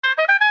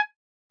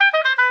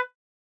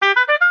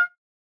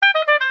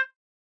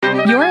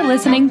You're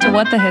listening to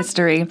What the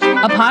History, a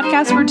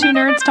podcast where two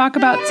nerds talk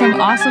about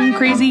some awesome,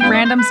 crazy,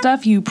 random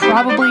stuff you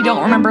probably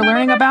don't remember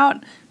learning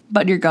about,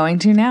 but you're going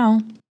to now.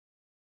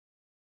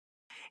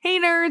 Hey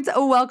nerds,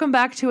 welcome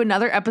back to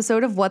another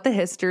episode of What the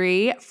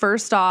History.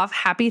 First off,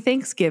 happy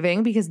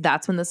Thanksgiving because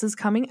that's when this is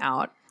coming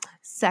out.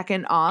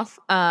 Second off,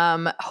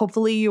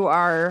 hopefully you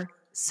are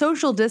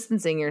social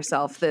distancing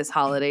yourself this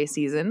holiday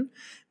season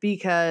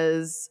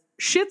because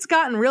shit's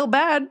gotten real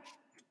bad,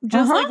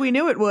 just like we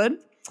knew it would.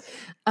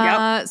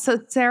 So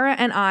Sarah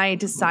and I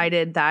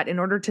decided that in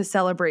order to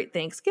celebrate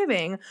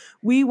Thanksgiving,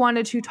 we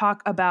wanted to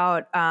talk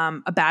about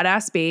a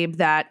badass babe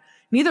that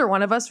neither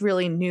one of us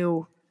really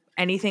knew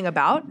anything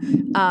about.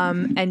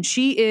 And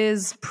she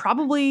is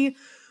probably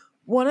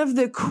one of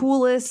the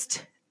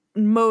coolest,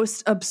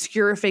 most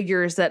obscure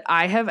figures that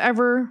I have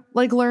ever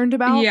learned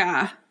about.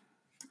 Yeah.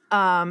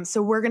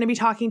 So we're going to be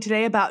talking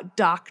today about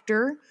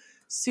Dr.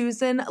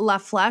 Susan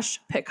LaFlèche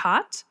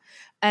Picotte.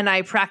 And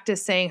I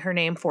practiced saying her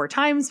name 4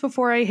 times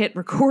before I hit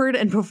record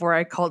and before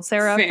I called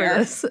Sarah for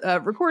this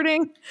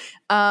recording.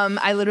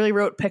 I literally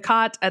wrote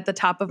Picotte at the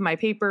top of my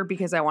paper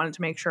because I wanted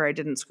to make sure I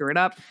didn't screw it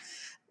up,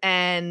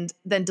 and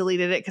then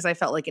deleted it because I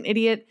felt like an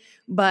idiot.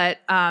 But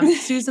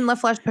Susan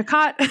LaFlèche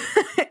Picotte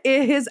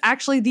is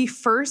actually the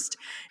first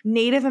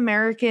Native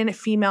American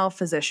female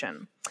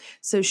physician.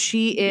 So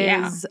she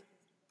is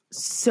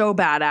so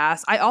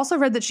badass. I also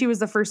read that she was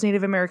the first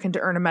Native American to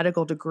earn a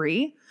medical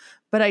degree,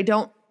 but I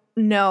don't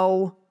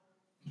know.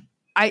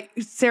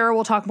 Sarah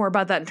will talk more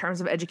about that in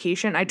terms of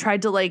education. I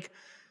tried to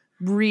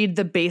read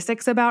the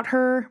basics about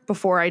her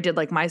before I did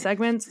my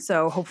segments.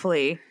 So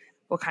hopefully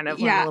we'll kind of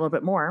learn a little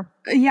bit more.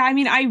 Yeah. I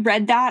mean, I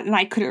read that and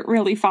I couldn't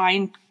really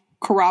find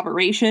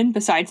corroboration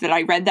besides that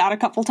I read that a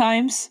couple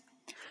times.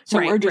 So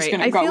we're just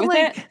going to go with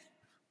it.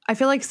 I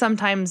feel like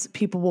sometimes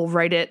people will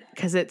write it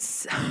because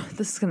this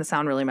is going to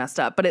sound really messed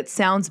up, but it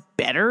sounds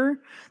better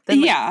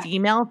than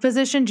female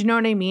physician. Do you know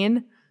what I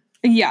mean?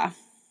 Yeah.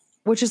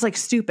 Which is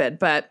stupid,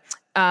 but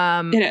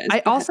it is.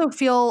 I also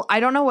feel,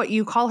 I don't know what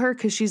you call her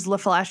because she's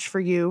LaFlèche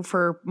for you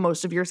for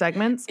most of your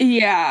segments.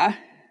 Yeah.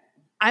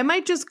 I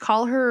might just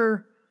call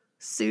her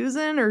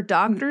Susan or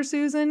Dr.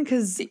 Susan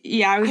because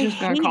I was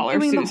just going to call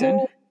her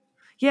Susan.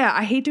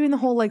 I hate doing the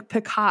whole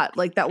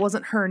Picotte. That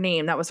wasn't her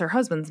name. That was her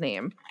husband's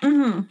name.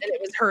 Mm-hmm. And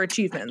it was her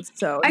achievements.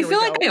 So I feel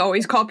like I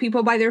always call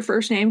people by their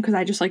first name because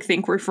I just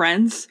think we're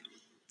friends.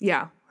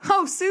 Yeah.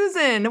 Oh,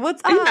 Susan,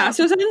 what's up? Yeah,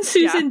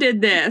 Susan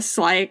did this.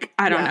 I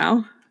don't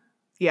know.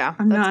 Yeah,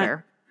 that's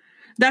fair.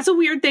 That's a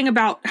weird thing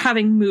about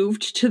having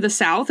moved to the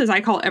South is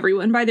I call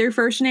everyone by their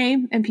first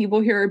name, and people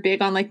here are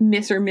big on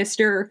Miss or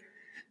Mr.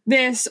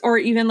 this, or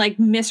even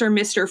Miss or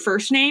Mr.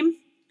 first name.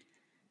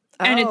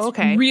 And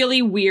it's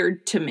really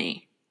weird to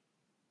me.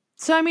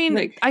 So, I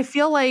mean, I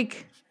feel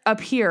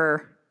up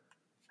here,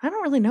 I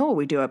don't really know what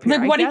we do up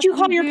here. What did you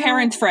call your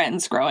parents'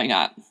 friends growing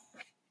up?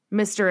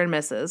 Mr. and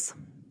Mrs.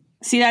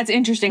 See, that's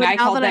interesting. I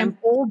called them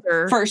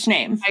older, first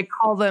name. I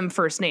call them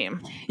first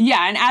name.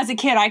 Yeah, and as a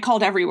kid, I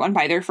called everyone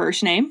by their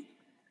first name.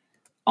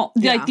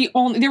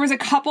 There was a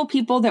couple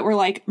people that were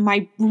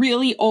my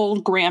really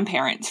old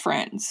grandparents'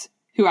 friends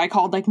who I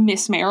called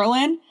Miss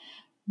Marilyn,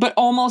 but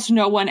almost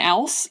no one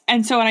else.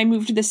 And so when I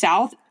moved to the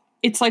South,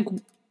 it's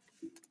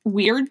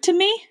weird to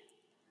me.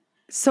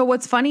 So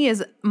what's funny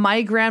is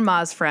my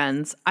grandma's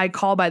friends, I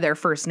call by their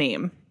first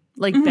name,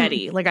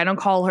 Betty. I don't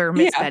call her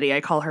Miss Betty.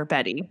 I call her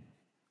Betty.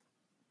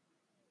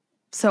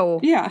 So,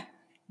 yeah.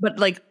 But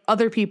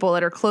other people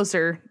that are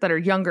closer, that are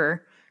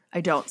younger,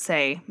 I don't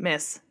say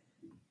Miss.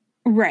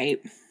 Right.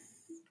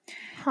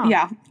 Huh.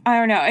 Yeah. I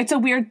don't know. It's a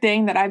weird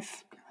thing that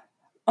I've,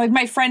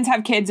 my friends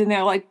have kids and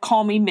they're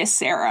call me Miss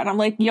Sarah. And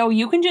I'm yo,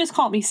 you can just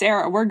call me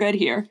Sarah. We're good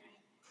here.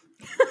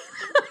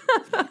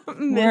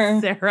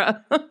 Miss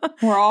Sarah.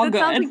 We're all good.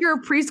 Sounds like you're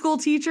a preschool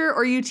teacher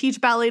or you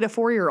teach ballet to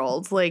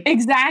 4-year-olds.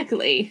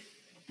 Exactly.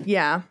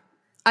 Yeah.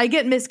 I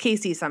get Miss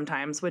Casey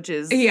sometimes, which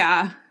is.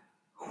 Yeah.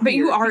 But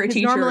you are a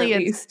teacher normally at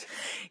least.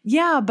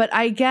 Yeah, but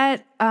I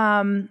get,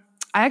 I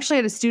actually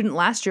had a student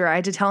last year. I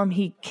had to tell him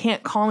he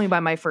can't call me by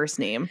my first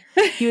name.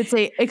 He would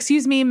say,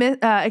 excuse me,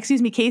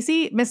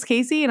 Casey, Miss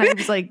Casey. And I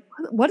was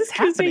what is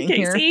happening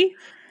here?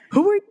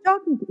 Who are you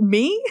talking to?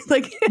 Me?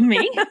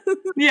 Me?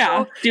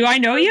 Yeah. So, do I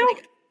know you?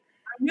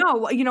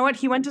 No, you know what?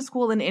 He went to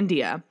school in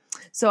India.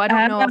 So I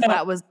don't know if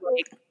that was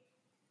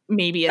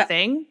maybe a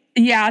thing.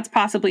 Yeah, it's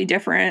possibly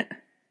different.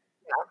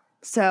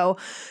 So,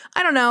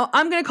 I don't know.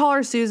 I'm going to call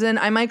her Susan.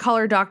 I might call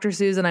her Dr.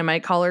 Susan. I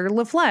might call her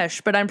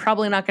LaFlèche, but I'm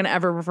probably not going to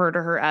ever refer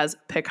to her as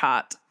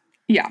Picotte.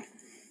 Yeah.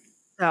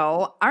 So,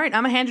 all right.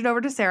 I'm going to hand it over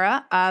to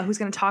Sarah, who's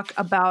going to talk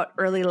about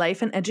early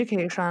life and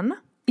education.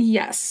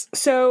 Yes.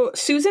 So,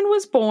 Susan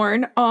was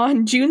born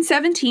on June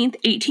 17th,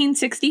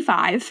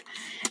 1865,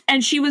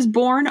 and she was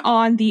born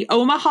on the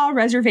Omaha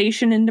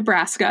Reservation in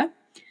Nebraska.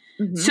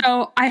 Mm-hmm.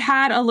 So I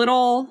had a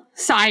little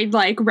side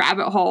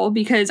rabbit hole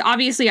because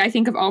obviously I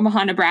think of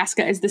Omaha,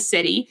 Nebraska as the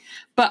city,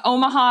 but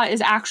Omaha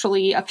is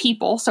actually a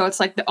people. So it's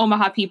the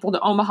Omaha people, the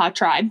Omaha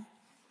tribe.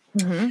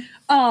 Mm-hmm.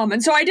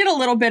 And so I did a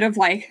little bit of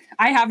I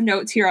have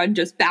notes here on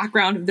just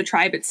background of the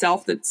tribe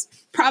itself. That's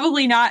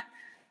probably not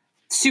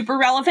super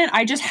relevant.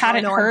 I just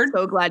hadn't heard. I'm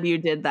so glad you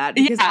did that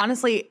because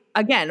honestly,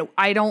 again,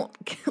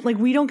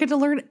 we don't get to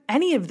learn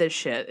any of this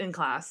shit in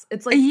class.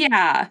 It's like,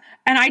 yeah.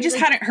 And I just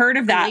hadn't heard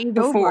of that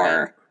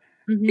before.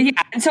 Mm-hmm.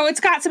 Yeah. And so it's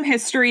got some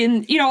history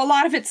and, a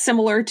lot of it's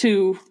similar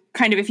to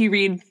kind of if you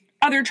read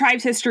other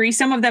tribes' history,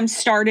 some of them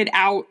started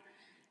out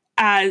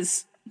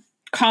as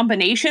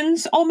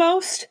combinations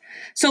almost.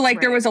 So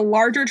like there was a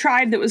larger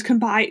tribe that was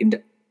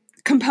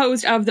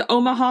composed of the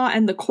Omaha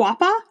and the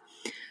Quapaw.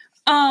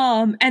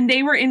 And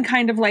they were in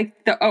kind of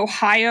like the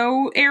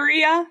Ohio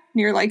area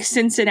near like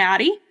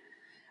Cincinnati,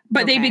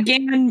 but they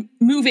began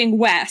moving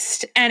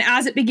west. And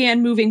as it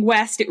began moving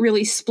west, it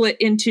really split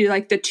into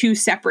like the two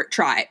separate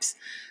tribes.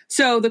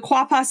 So the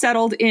Quapaw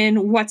settled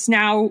in what's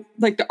now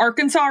like the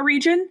Arkansas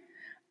region.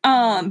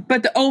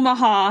 But the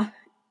Omaha,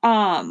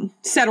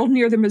 settled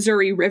near the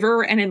Missouri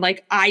River and in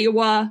like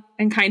Iowa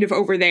and kind of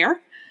over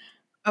there.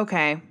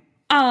 Okay.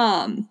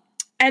 And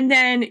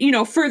then,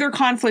 further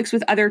conflicts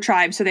with other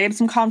tribes. So they had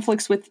some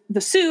conflicts with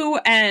the Sioux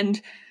and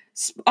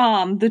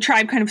the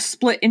tribe kind of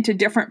split into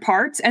different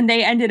parts and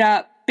they ended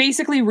up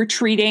basically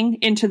retreating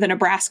into the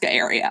Nebraska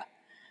area.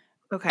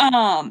 Okay.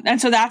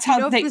 And so that's how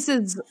do you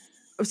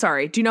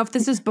know if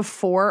this is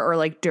before or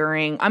like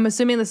during, I'm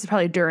assuming this is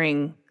probably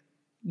during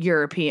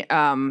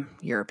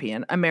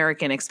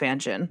American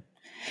expansion.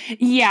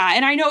 Yeah,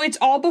 and I know it's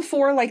all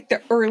before like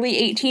the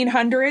early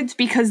 1800s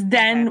because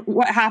then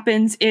what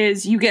happens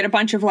is you get a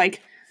bunch of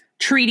like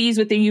treaties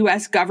with the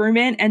US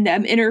government and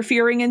them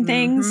interfering in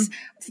things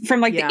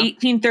from like the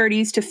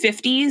 1830s to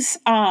 50s.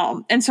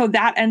 And so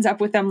that ends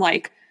up with them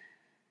like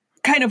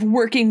kind of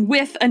working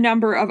with a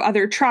number of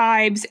other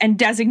tribes and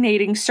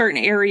designating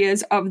certain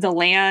areas of the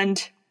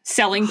land,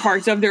 selling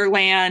parts of their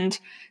land,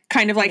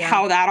 kind of like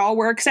how that all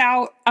works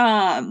out.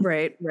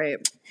 Right.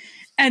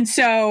 And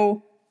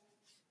so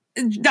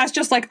that's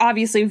just like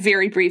obviously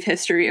very brief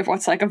history of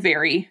what's like a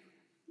very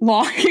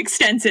long,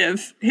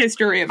 extensive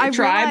history of the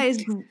tribe. I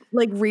realized,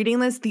 like reading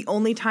this, the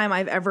only time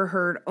I've ever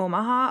heard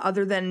Omaha,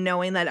 other than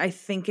knowing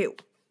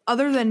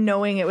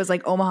it was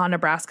like Omaha,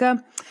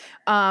 Nebraska,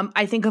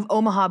 I think of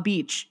Omaha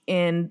Beach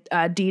in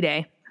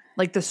D-Day,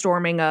 like the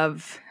storming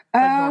of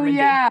Normandy.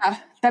 Yeah,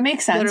 that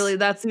makes sense. Literally,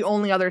 that's the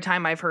only other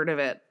time I've heard of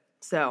it.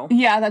 So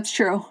yeah, that's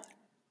true.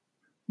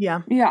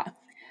 Yeah.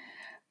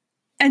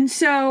 And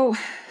so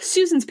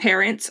Susan's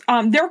parents,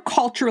 they're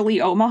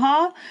culturally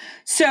Omaha.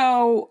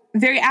 So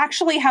they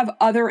actually have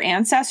other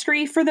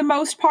ancestry for the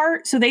most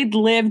part. So they'd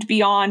lived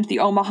beyond the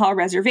Omaha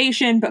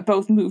reservation, but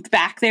both moved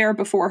back there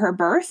before her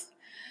birth.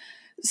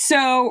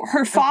 So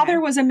her father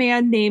was a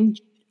man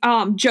named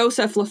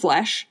Joseph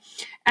LaFleche,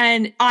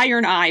 and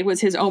Iron Eye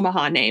was his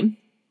Omaha name.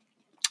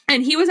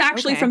 And he was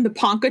actually from the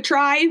Ponca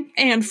tribe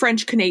and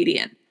French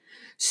Canadian.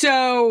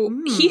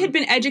 So he had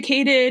been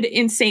educated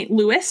in St.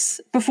 Louis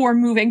before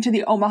moving to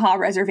the Omaha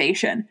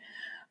reservation.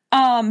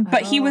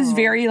 But he was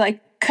very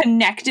like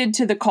connected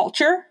to the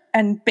culture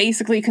and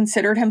basically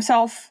considered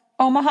himself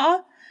Omaha.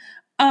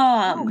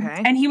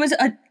 And he was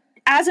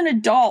as an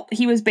adult,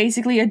 he was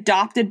basically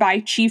adopted by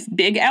Chief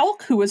Big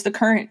Elk, who was the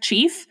current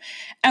chief,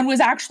 and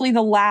was actually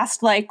the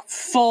last like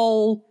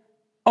full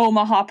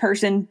Omaha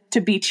person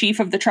to be chief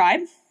of the tribe.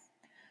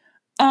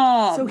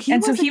 So he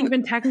wasn't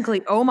even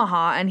technically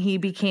Omaha, and he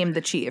became the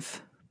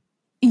chief.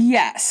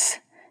 Yes.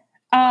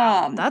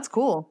 Wow, that's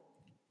cool.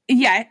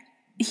 Yeah,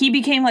 he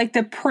became like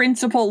the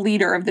principal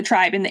leader of the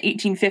tribe in the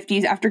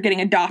 1850s after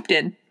getting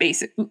adopted,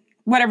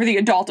 whatever the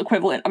adult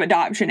equivalent of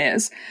adoption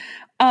is,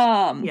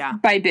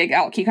 by Big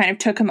Elk. He kind of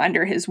took him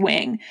under his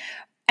wing.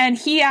 And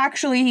he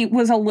actually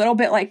was a little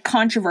bit like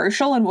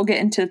controversial, and we'll get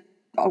into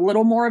a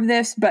little more of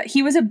this, but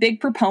he was a big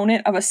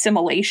proponent of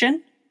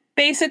assimilation.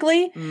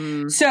 Basically.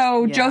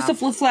 Joseph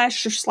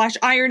LaFleche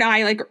 / Iron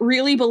Eye like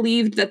really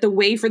believed that the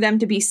way for them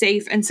to be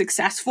safe and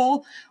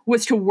successful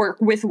was to work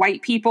with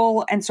white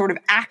people and sort of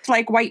act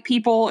like white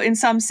people in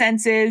some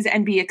senses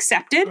and be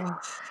accepted.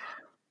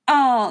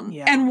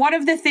 And one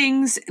of the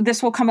things,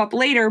 this will come up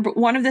later, but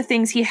one of the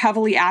things he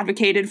heavily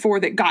advocated for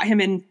that got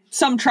him in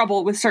some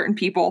trouble with certain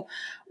people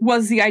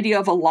was the idea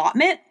of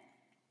allotment.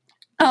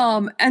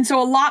 And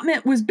so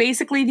allotment was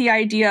basically the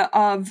idea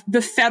of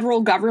the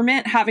federal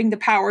government having the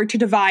power to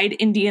divide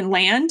Indian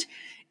land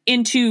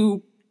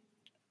into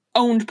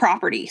owned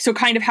property. So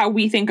kind of how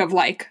we think of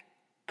like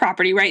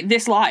property, right?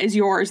 This lot is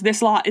yours.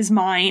 This lot is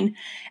mine.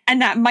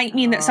 And that might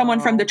mean that someone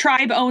from the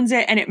tribe owns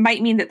it. And it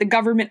might mean that the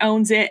government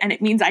owns it. And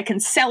it means I can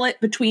sell it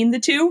between the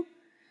two.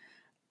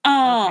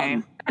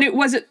 And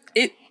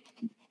it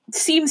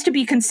seems to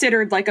be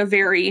considered like a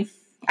very,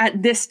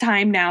 at this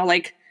time now,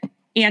 like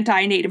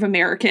anti-Native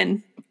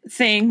American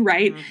thing,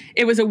 right?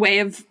 It was a way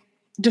of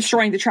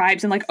destroying the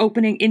tribes and like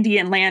opening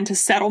Indian land to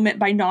settlement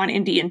by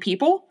non-Indian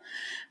people.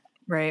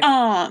 Right.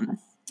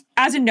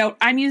 As a note,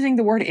 I'm using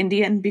the word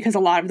Indian because a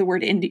lot of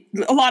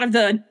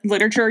the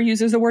literature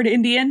uses the word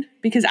Indian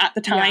because at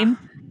the time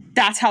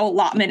that's how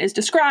allotment is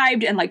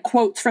described, and like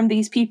quotes from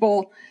these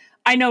people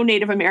I know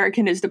Native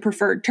American is the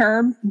preferred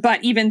term,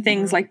 but even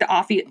things like the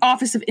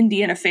Office of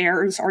Indian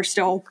Affairs are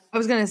still. I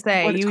was going to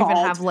say, you even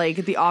have like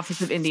the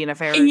Office of Indian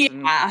Affairs.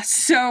 Yeah.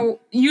 So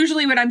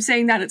usually when I'm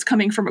saying that, it's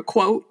coming from a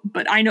quote,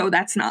 but I know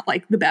that's not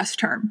like the best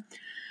term.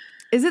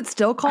 Is it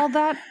still called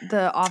that?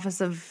 The Office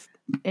of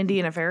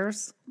Indian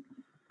Affairs?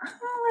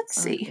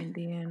 Let's see.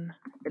 Indian.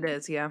 It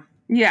is, yeah.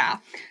 Yeah.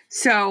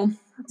 So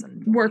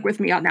work with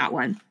me on that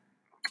one.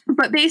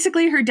 But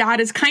basically her dad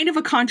is kind of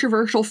a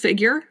controversial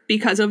figure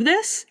because of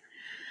this.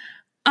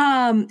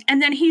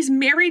 And then he's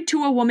married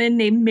to a woman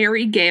named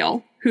Mary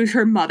Gale, who's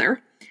her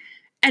mother.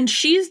 And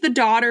she's the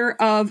daughter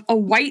of a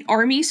white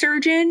army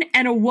surgeon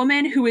and a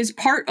woman who is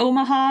part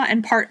Omaha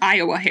and part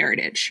Iowa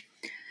heritage.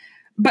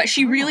 But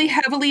she really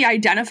heavily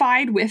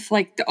identified with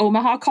like the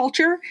Omaha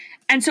culture.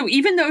 And so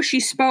even though she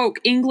spoke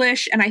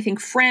English and I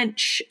think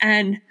French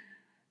and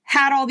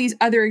had all these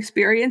other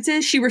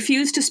experiences, she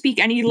refused to speak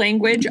any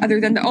language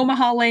other than the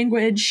Omaha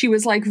language. She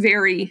was like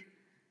very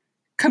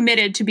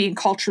committed to being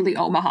culturally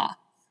Omaha.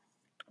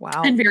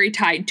 Wow. And very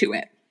tied to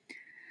it.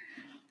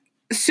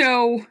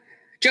 So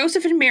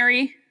Joseph and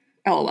Mary,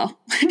 LOL,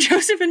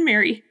 Joseph and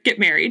Mary get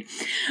married.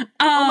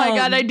 Oh my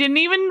God, I didn't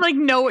even like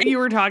know what you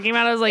were talking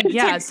about. I was like,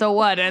 yeah, so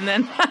what? And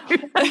then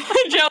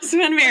Joseph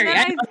and Mary,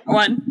 and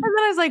then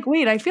I was like,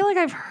 wait, I feel like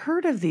I've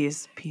heard of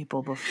these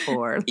people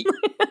before.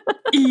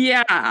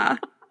 Yeah.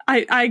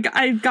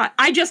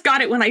 I just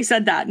got it when I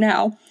said that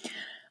now.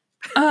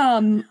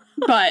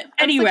 But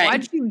anyway, like,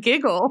 why'd you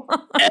giggle?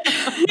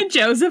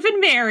 Joseph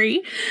and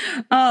Mary,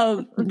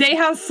 they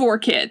have 4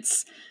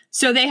 kids.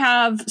 So they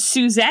have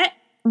Suzette,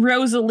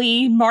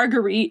 Rosalie,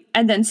 Marguerite,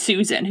 and then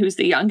Susan, who's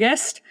the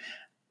youngest.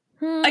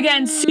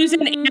 Again,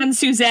 Susan and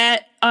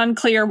Suzette,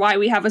 unclear why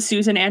we have a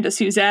Susan and a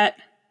Suzette.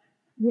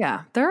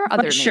 Yeah, there are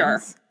other names.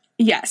 Sure.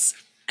 Yes.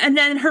 And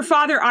then her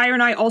father,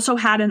 Iron Eye, also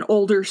had an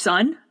older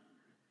son.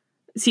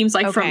 It seems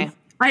like from...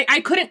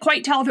 I couldn't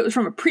quite tell if it was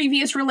from a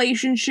previous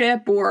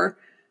relationship or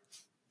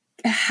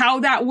how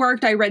that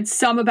worked. I read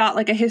some about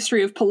like a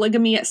history of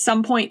polygamy at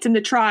some points in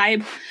the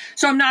tribe.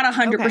 So I'm not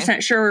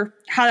 100% sure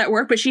how that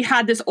worked, but she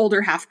had this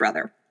older half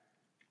brother.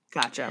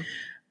 Gotcha.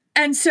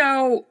 And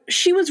so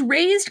she was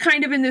raised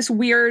kind of in this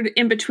weird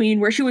in between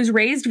where she was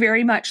raised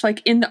very much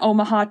like in the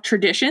Omaha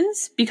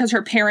traditions because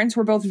her parents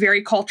were both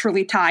very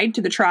culturally tied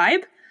to the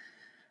tribe.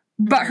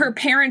 But her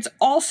parents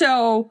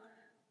also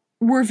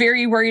were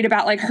very worried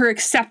about like her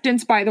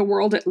acceptance by the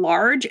world at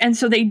large. And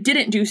so they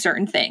didn't do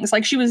certain things.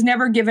 Like she was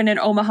never given an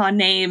Omaha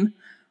name,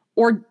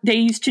 or they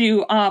used to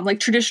do like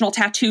traditional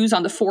tattoos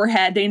on the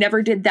forehead. They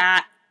never did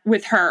that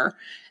with her.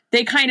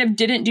 They kind of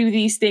didn't do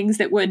these things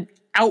that would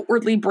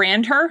outwardly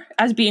brand her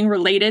as being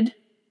related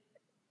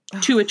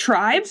to a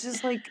tribe. It's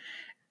just like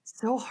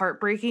so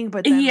heartbreaking,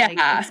 but then like,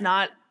 it's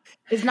not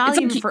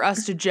even for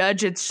us to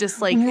judge. It's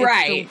just like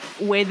it's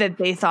the way that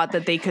they thought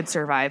that they could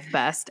survive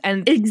best.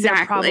 And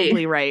they're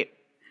probably right.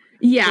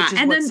 Yeah. Which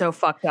is what's so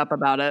fucked up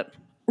about it.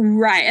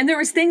 Right. And there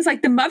was things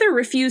like the mother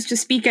refused to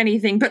speak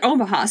anything but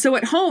Omaha. So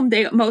at home,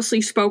 they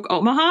mostly spoke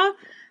Omaha.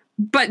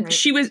 But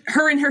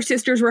her and her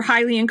sisters were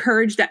highly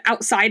encouraged that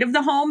outside of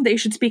the home, they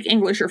should speak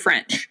English or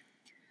French.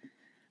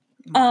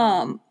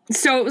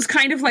 So it was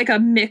kind of like a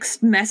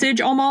mixed message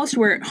almost,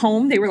 where at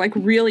home they were like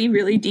really,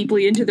 really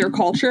deeply into their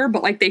culture,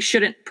 but like they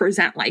shouldn't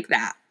present like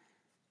that.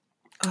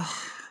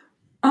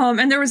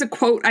 And there was a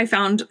quote I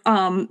found.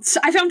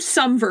 I found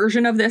some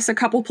version of this a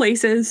couple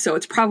places, so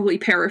it's probably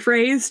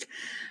paraphrased.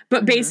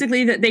 But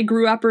basically that they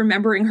grew up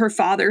remembering her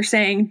father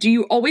saying, "Do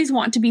you always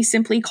want to be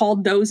simply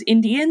called those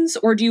Indians,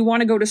 or do you want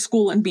to go to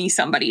school and be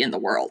somebody in the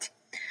world?"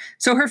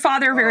 So her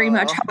father very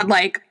much had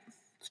like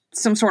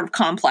some sort of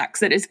complex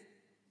that is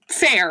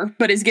fair,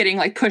 but is getting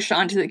like pushed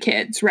onto the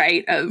kids,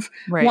 right? Of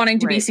wanting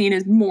to be seen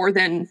as more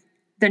than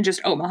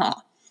just Omaha.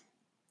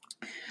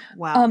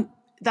 Wow.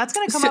 That's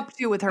going to come up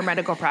too with her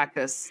medical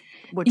practice,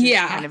 which is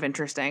kind of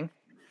interesting.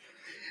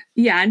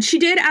 Yeah. And she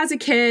did as a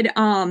kid.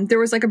 There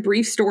was like a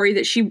brief story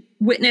that she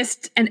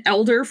witnessed an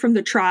elder from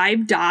the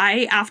tribe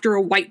die after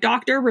a white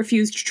doctor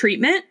refused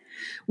treatment,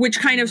 which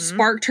kind of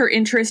sparked her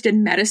interest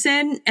in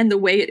medicine and the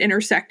way it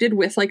intersected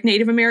with like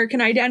Native American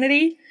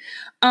identity.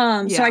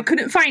 So I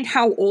couldn't find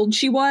how old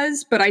she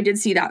was, but I did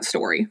see that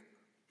story.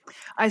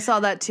 I saw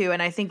that too.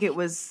 And I think it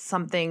was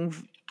something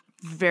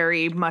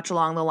very much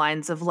along the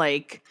lines of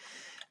like,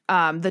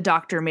 the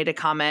doctor made a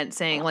comment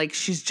saying like,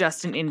 she's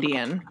just an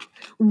Indian.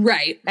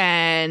 Right.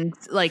 And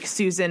like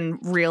Susan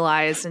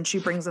realized, and she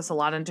brings us a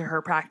lot into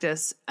her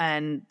practice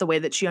and the way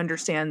that she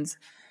understands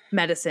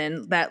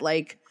medicine, that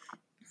like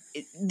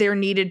there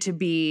needed to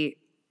be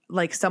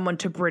like someone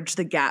to bridge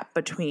the gap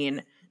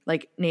between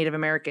like Native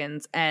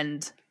Americans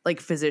and like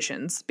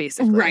physicians,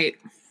 basically. Right.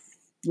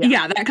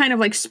 Yeah, that kind of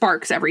like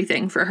sparks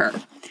everything for her.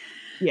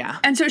 Yeah.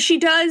 And so she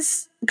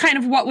does kind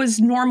of what was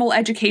normal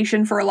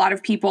education for a lot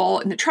of people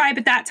in the tribe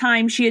at that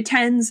time. She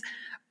attends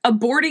a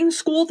boarding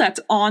school that's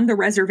on the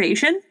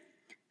reservation.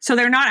 So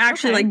they're not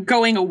actually like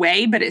going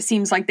away, but it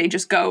seems like they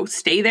just go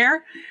stay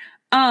there.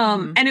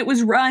 And it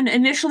was run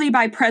initially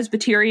by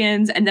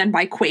Presbyterians and then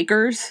by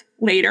Quakers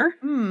later.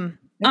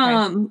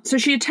 So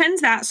she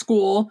attends that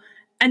school.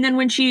 And then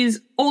when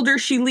she's older,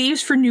 she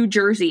leaves for New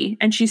Jersey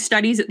and she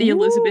studies at the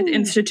Elizabeth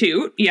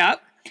Institute.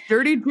 Yep.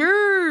 Dirty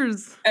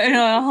Jersey.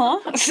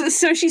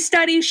 So she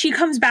studies, she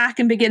comes back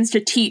and begins to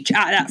teach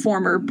at that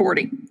former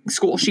boarding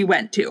school she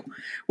went to,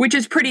 which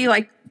is pretty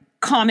like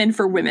common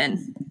for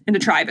women in the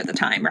tribe at the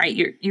time, right?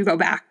 You go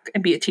back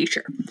and be a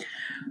teacher.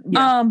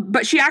 Yeah.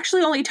 But she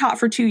actually only taught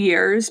for 2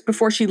 years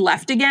before she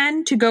left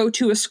again to go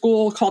to a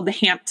school called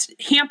the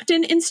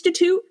Hampton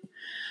Institute,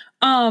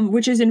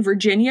 which is in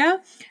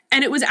Virginia.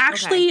 And it was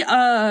actually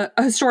a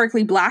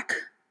historically Black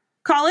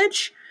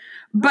college.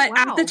 But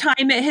at the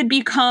time, it had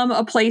become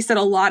a place that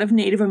a lot of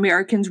Native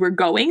Americans were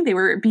going. They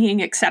were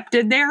being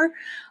accepted there.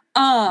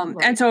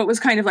 And so it was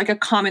kind of like a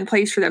common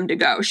place for them to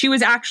go. She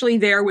was actually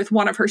there with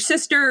one of her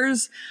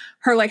sisters,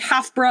 her like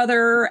half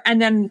brother,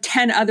 and then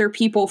 10 other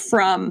people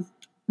from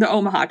the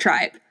Omaha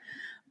tribe.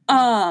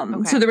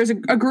 So there was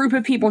a group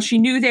of people she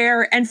knew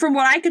there. And from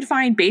what I could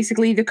find,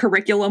 basically the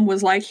curriculum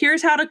was like,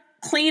 here's how to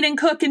clean and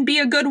cook and be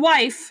a good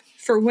wife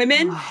for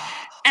women.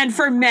 And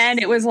for men,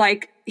 it was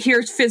like,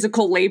 here's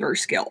physical labor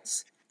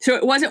skills. So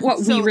it wasn't what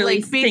we really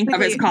like, think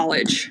of as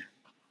college.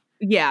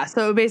 Yeah.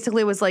 So it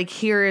basically was like,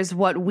 here is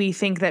what we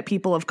think that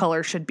people of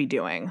color should be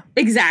doing.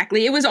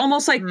 Exactly. It was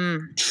almost like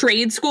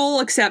trade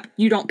school, except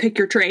you don't pick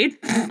your trade.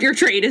 Your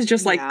trade is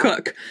just like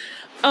cook.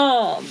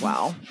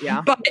 Wow.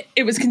 Yeah. But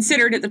it was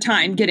considered at the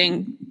time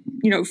getting,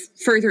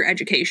 further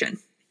education.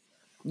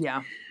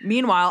 Yeah.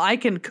 Meanwhile, I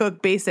can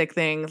cook basic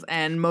things,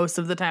 and most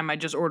of the time I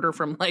just order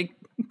from like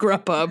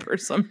Grubhub or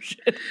some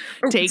shit.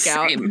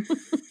 Takeout.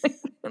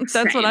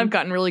 That's what I've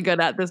gotten really good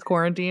at this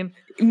quarantine.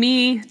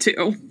 Me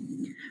too.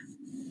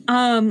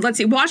 Let's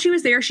see. While she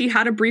was there, she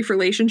had a brief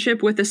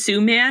relationship with a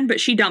Sioux man,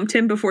 but she dumped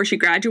him before she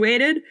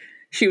graduated.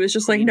 She was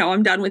just like, no,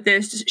 I'm done with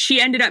this.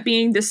 She ended up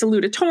being the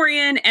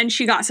salutatorian, and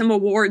she got some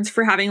awards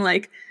for having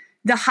like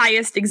the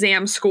highest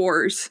exam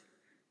scores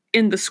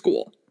in the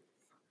school.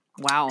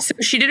 Wow. So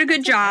she did a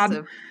good job.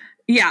 Impressive.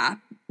 Yeah.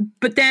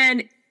 But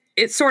then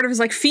it sort of is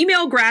like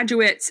female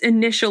graduates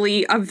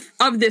initially of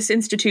this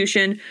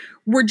institution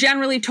were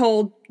generally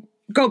told,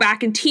 go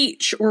back and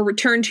teach or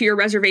return to your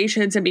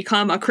reservations and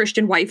become a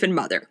Christian wife and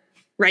mother,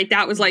 right?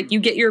 That was like, you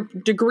get your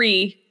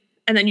degree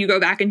and then you go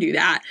back and do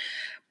that.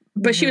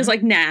 But she was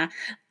like, nah.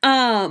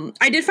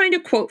 I did find a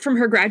quote from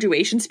her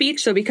graduation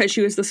speech. So because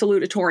she was the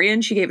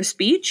salutatorian, she gave a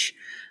speech.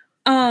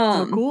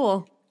 Oh,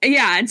 cool.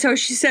 Yeah. And so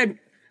she said,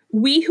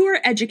 we who are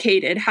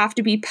educated have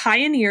to be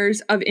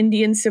pioneers of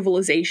Indian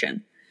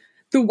civilization.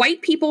 The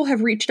white people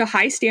have reached a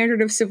high standard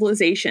of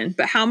civilization,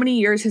 but how many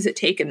years has it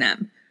taken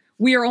them?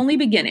 We are only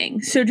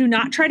beginning, so do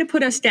not try to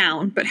put us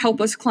down, but help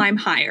us climb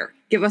higher.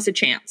 Give us a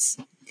chance.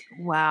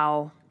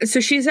 Wow. So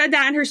she said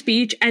that in her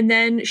speech, and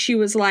then she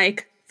was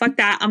like, fuck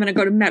that, I'm going to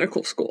go to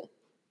medical school,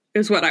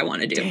 is what I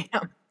want to do.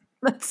 Damn.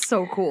 That's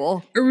so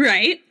cool.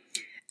 Right?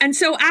 And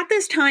so at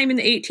this time in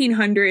the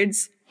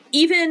 1800s,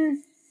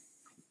 even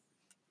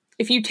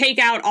if you take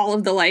out all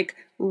of the like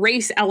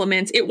race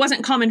elements, it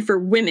wasn't common for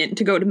women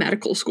to go to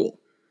medical school.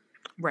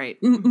 Right.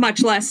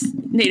 Much less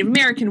Native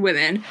American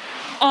women.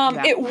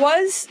 It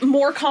was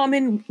more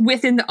common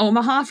within the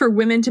Omaha for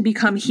women to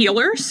become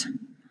healers.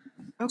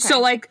 Okay. So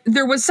like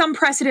there was some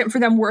precedent for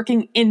them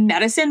working in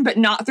medicine, but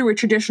not through a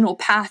traditional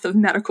path of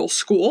medical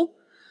school.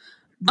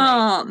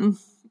 Right.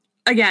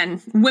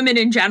 Again, women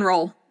in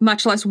general,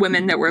 much less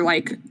women that were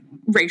like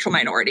racial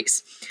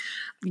minorities.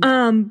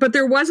 Yeah. But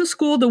there was a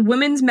school, the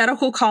Women's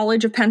Medical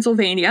College of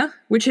Pennsylvania,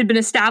 which had been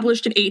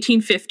established in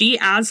 1850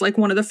 as like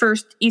one of the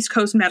first East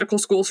Coast medical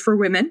schools for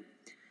women.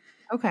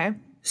 Okay.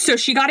 So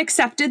she got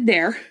accepted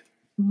there,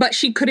 but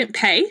she couldn't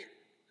pay.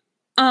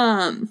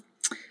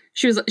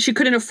 She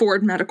couldn't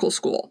afford medical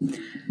school.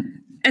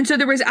 And so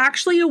there was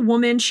actually a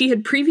woman she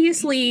had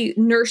previously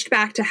nursed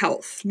back to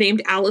health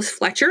named Alice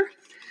Fletcher.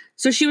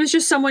 So she was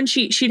just someone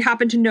she'd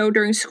happened to know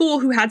during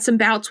school who had some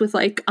bouts with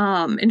like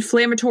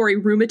inflammatory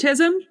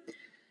rheumatism.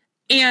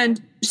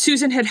 And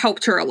Susan had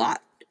helped her a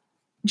lot,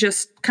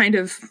 just kind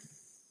of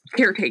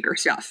caretaker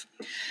stuff.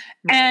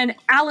 Right. And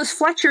Alice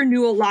Fletcher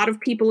knew a lot of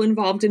people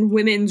involved in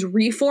women's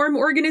reform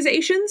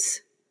organizations.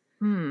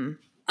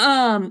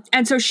 And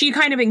so she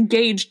kind of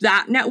engaged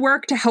that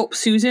network to help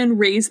Susan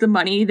raise the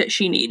money that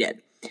she needed.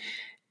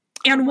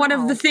 And one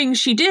of the things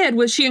she did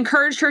was she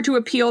encouraged her to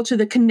appeal to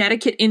the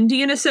Connecticut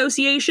Indian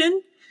Association,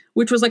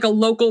 which was like a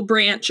local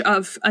branch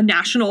of a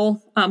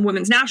national,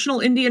 Women's National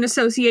Indian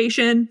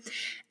Association.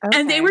 Okay.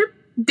 And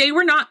they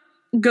were not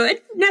good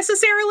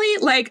necessarily.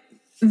 Like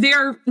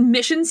their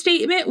mission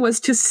statement was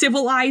to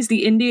civilize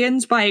the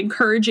Indians by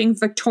encouraging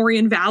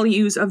Victorian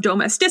values of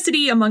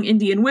domesticity among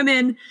Indian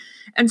women,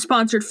 and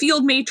sponsored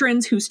field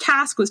matrons whose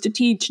task was to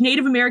teach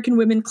Native American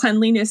women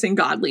cleanliness and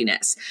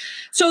godliness.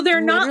 So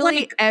they're not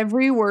like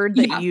every word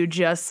that you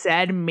just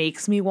said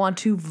makes me want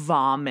to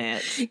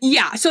vomit.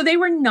 Yeah. So they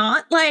were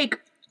not like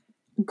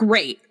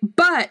great,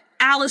 but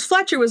Alice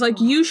Fletcher was like,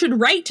 you should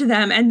write to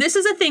them. And this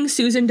is a thing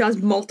Susan does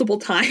multiple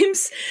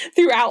times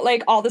throughout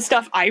like all the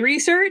stuff I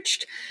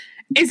researched,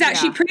 is that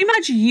she pretty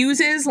much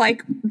uses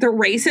like the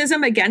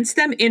racism against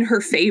them in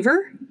her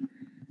favor.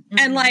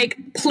 and like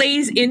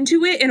plays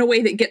into it in a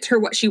way that gets her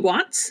what she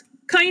wants,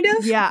 kind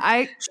of.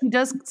 Yeah, she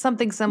does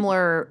something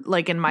similar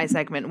like in my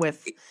segment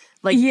with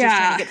like just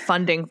trying to get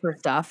funding for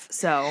stuff.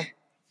 So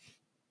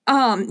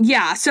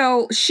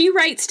so she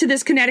writes to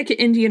this Connecticut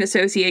Indian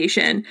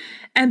Association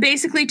and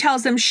basically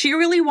tells them she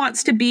really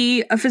wants to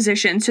be a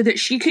physician so that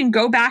she can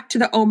go back to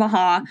the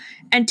Omaha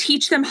and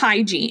teach them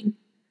hygiene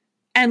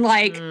and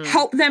like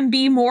help them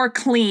be more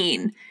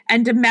clean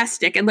and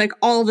domestic and like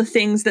all the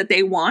things that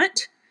they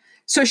want.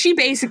 So she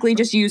basically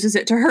just uses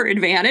it to her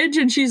advantage.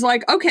 And she's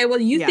like, okay, well,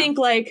 you think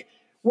like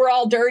we're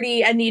all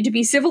dirty and need to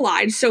be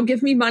civilized. So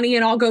give me money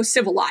and I'll go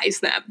civilize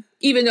them,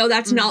 even though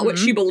that's not what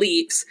she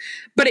believes.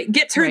 But it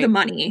gets her the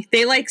money.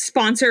 They like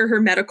sponsor her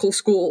medical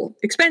school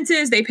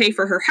expenses. They pay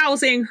for her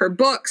housing, her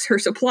books, her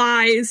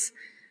supplies.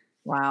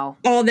 Wow.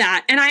 All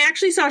that. And I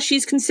actually saw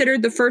she's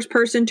considered the first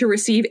person to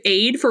receive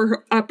aid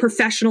for a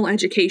professional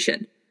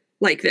education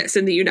like this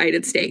in the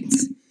United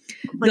States.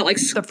 Like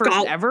the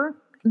first ever?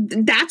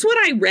 That's what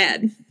I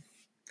read.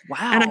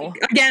 Wow.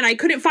 And I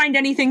couldn't find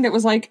anything that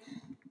was like,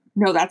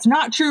 no, that's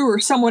not true,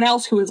 or someone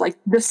else who was like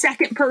the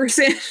second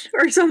person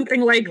or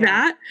something like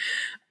that.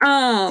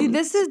 See,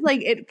 this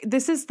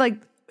is like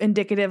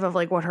indicative of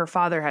like what her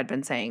father had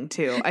been saying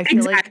too. I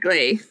feel like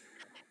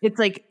it's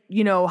like,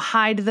 you know,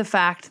 hide the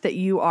fact that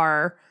you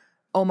are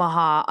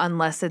Omaha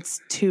unless it's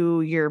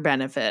to your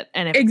benefit.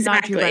 And if it's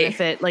not to your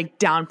benefit, like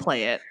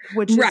downplay it,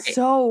 which is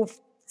so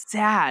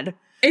sad.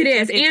 It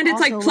is. And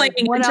it's like playing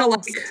into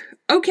like,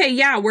 okay,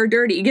 yeah, we're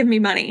dirty. Give me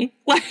money.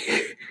 Like,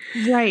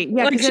 right.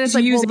 Yeah. Because it's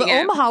like, well, the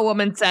Omaha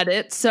woman said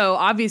it. So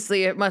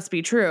obviously it must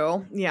be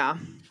true. Yeah.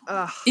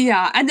 Ugh.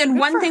 Yeah. And then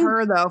one thing for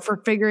her though, for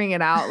figuring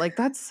it out, like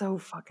that's so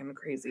fucking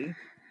crazy.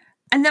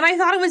 And then I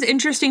thought it was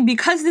interesting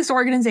because this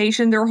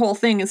organization, their whole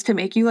thing is to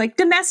make you like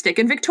domestic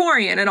and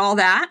Victorian and all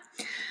that.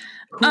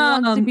 Who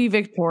wants to be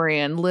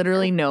Victorian?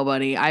 Literally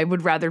nobody. I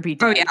would rather be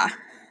dead. Oh yeah.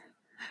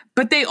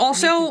 But they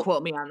also you can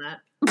quote me on that.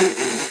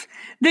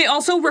 They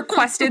also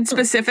requested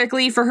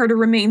specifically for her to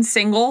remain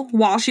single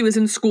while she was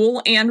in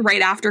school and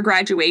right after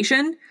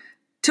graduation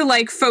to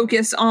like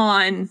focus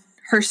on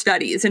her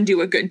studies and do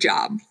a good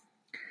job.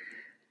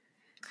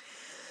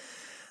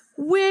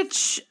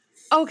 Which,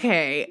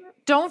 okay,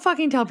 don't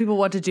fucking tell people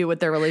what to do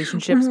with their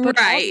relationships, but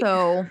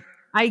also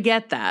I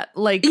get that.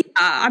 Like,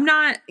 I'm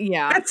not.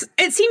 Yeah,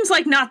 it seems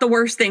like not the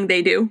worst thing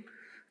they do.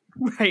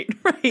 Right.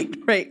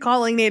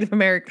 Calling Native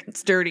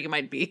Americans dirty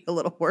might be a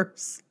little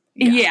worse.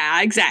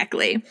 Yeah,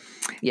 exactly.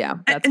 Yeah,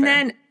 that's and fair.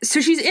 then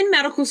so she's in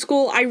medical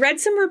school. I read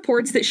some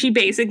reports that she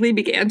basically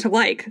began to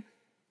like,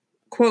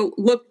 quote,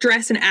 look,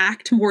 dress, and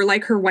act more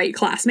like her white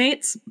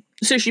classmates.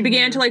 So she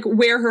began to like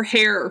wear her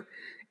hair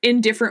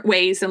in different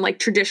ways than like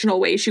traditional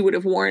ways she would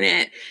have worn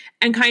it,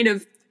 and kind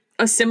of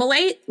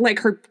assimilate like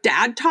her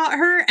dad taught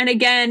her. And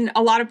again,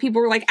 a lot of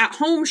people were like, at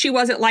home she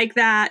wasn't like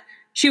that.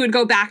 She would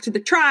go back to the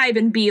tribe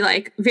and be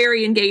like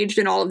very engaged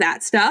in all of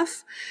that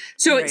stuff.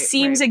 So it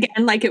seems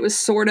again like it was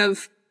sort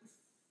of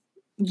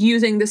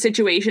using the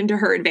situation to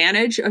her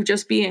advantage of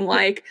just being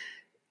like,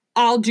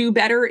 I'll do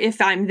better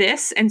if I'm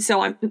this. And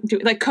so I'm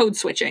doing like code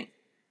switching.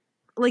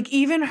 Like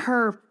even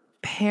her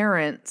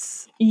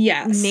parents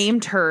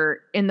named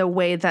her in the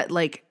way that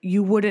like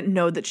you wouldn't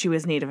know that she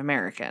was Native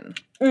American.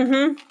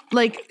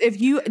 Like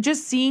if you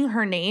just seeing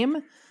her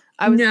name,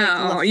 I was like,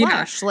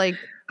 LaFleche. Like,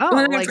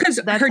 well, that's because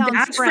her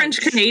dad's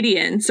French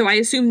Canadian. So I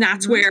assume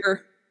that's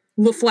where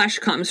LaFleche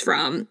comes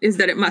from, is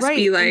that it must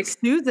be like and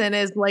Susan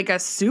is like a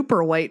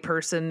super white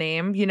person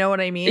name, you know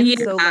what I mean? Yeah.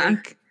 So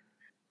like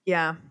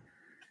yeah.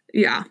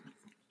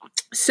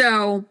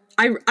 So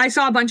I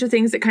saw a bunch of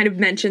things that kind of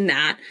mentioned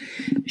that.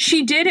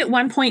 She did at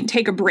one point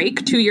take a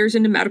break 2 years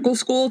into medical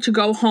school to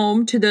go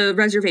home to the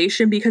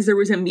reservation because there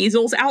was a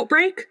measles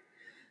outbreak.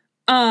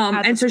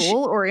 At the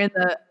school or in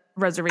the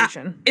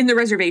reservation? In the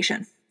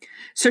reservation.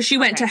 So she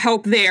went to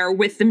help there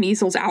with the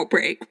measles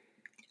outbreak.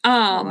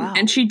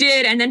 And she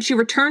did. And then she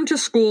returned to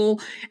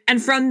school.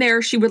 And from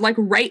there, she would like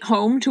write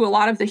home to a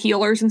lot of the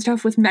healers and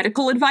stuff with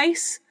medical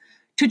advice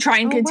to try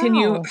and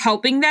continue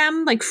helping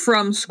them like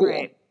from school.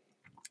 Right.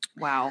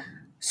 Wow.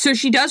 So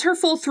she does her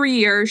full 3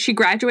 years. She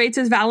graduates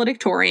as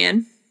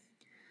valedictorian.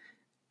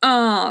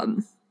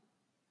 And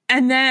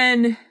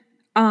then,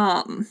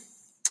 so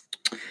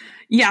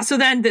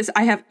then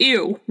I have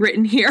ew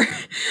written here.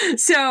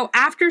 So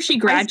after she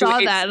graduates. I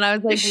saw that and I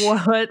was like,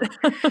 what?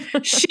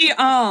 She,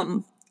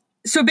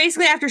 so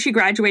basically after she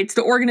graduates,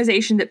 the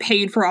organization that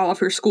paid for all of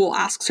her school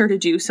asks her to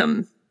do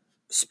some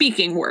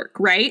speaking work,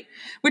 right?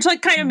 Which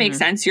like kind of makes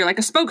sense. You're like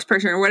a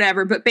spokesperson or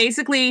whatever, but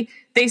basically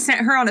they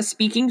sent her on a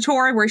speaking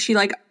tour where she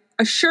like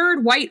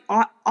assured white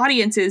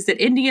audiences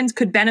that Indians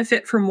could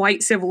benefit from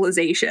white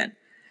civilization.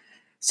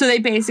 So they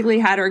basically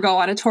had her go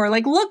on a tour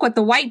like, look what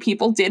the white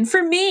people did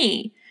for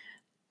me.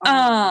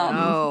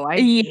 No, I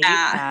hate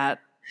that.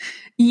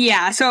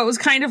 Yeah, so it was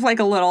kind of like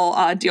a little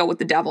deal with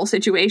the devil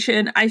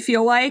situation, I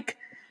feel like.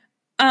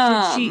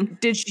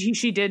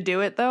 She did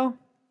do it though?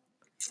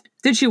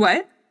 Did she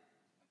what?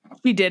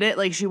 She did it?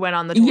 Like she went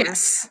on the tour?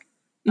 Yes.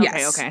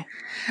 Okay.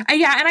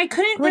 Yeah, and I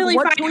couldn't really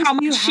find how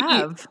much she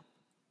have.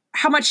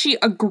 she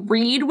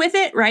agreed with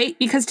it, right?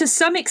 Because to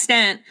some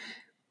extent,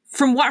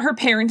 from what her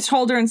parents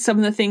told her and some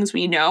of the things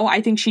we know,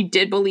 I think she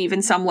did believe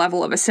in some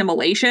level of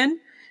assimilation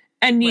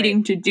and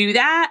needing to do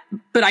that.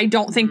 But I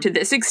don't think to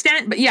this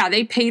extent. But yeah,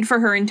 they paid for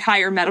her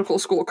entire medical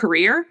school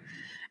career.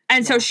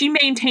 And so she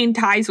maintained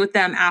ties with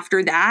them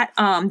after that.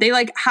 They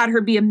like had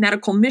her be a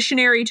medical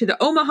missionary to the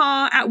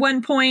Omaha at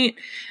one point.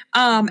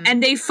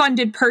 And they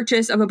funded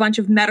purchase of a bunch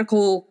of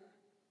medical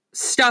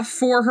stuff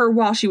for her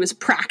while she was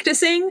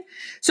practicing.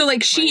 So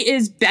like she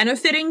is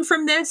benefiting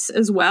from this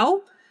as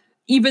well,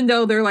 even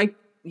though they're like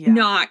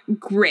not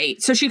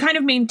great. So she kind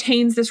of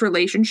maintains this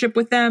relationship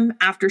with them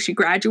after she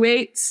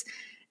graduates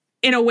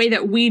in a way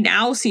that we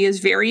now see as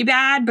very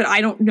bad. But I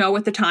don't know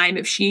at the time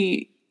if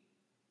she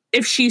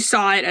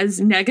saw it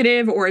as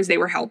negative or as they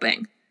were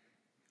helping.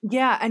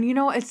 Yeah, and you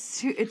know,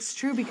 it's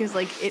true because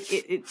like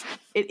it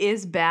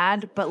is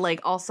bad, but like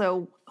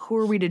also who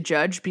are we to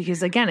judge?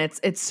 Because again,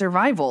 it's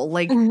survival.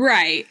 Like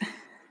right.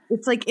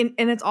 It's like and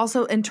it's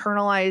also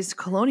internalized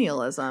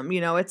colonialism,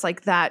 you know, it's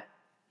like that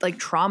like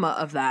trauma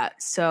of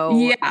that. So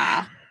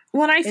yeah.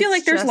 Well, and I feel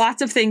like there's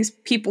lots of things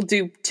people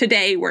do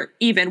today where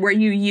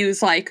you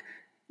use like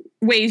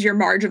ways you're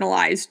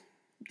marginalized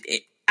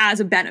as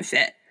a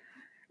benefit.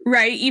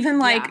 Right? Even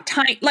like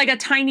a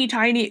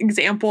tiny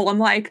example. I'm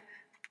like,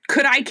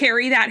 could I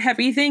carry that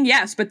heavy thing?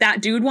 Yes, but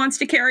that dude wants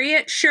to carry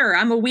it. Sure,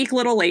 I'm a weak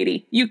little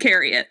lady. You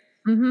carry it.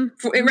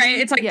 Right?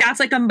 It's like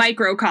that's like a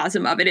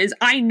microcosm of it. Is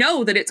I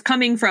know that it's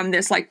coming from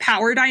this like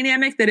power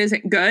dynamic that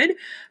isn't good,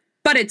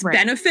 but it's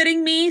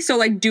benefiting me. So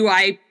like, do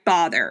I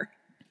bother?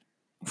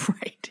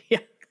 Right. Yeah.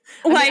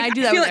 I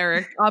do that with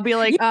Eric. I'll be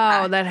like,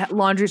 oh, that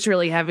laundry's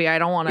really heavy. I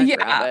don't want to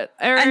grab it.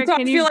 Eric, and so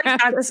I feel like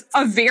that's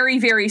a very,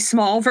 very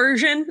small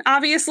version,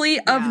 obviously,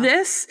 of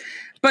this.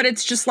 But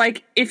it's just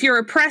like, if you're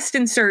oppressed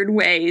in certain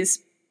ways,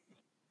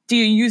 do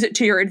you use it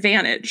to your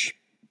advantage?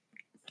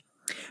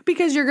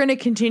 Because you're going to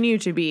continue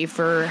to be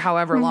for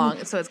however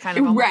long. So it's kind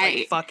of almost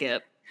like, fuck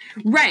it.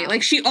 Right.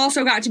 Like she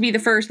also got to be the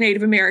first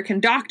Native American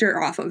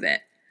doctor off of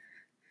it.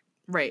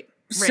 Right.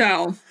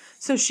 So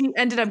she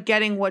ended up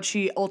getting what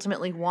she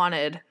ultimately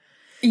wanted.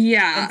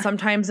 Yeah. And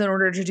sometimes in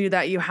order to do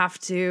that, you have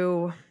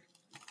to,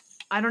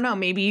 I don't know,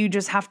 maybe you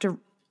just have to,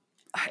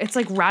 it's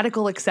like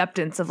radical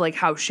acceptance of like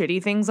how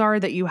shitty things are,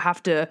 that you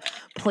have to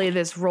play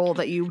this role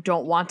that you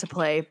don't want to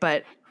play,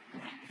 but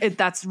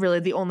that's really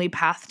the only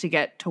path to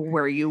get to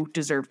where you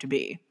deserve to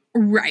be.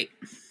 Right.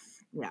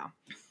 Yeah.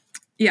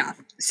 Yeah.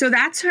 So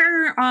that's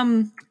her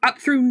up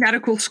through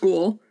medical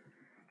school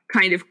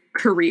kind of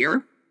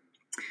career.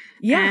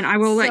 Yeah. And I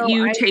will let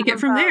you take it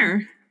from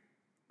there.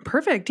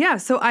 Perfect. Yeah.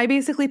 So I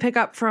basically pick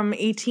up from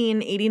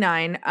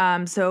 1889.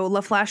 So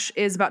LaFlèche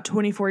is about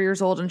 24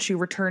 years old and she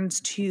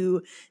returns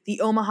to the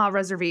Omaha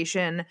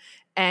reservation,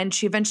 and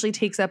she eventually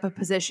takes up a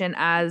position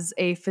as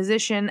a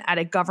physician at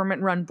a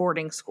government-run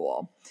boarding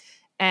school.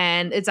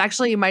 And it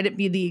might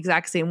be the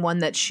exact same one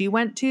that she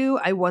went to.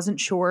 I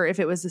wasn't sure if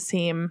it was the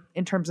same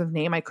in terms of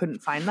name. I couldn't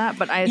find that,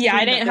 but I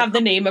didn't have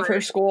the name of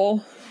her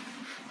school.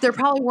 There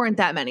probably weren't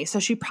that many. So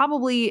she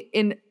probably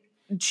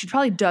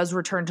does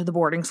return to the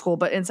boarding school,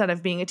 but instead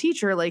of being a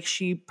teacher, like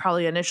she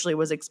probably initially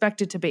was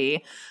expected to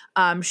be,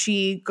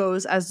 she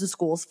goes as the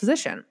school's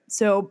physician.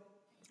 So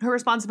her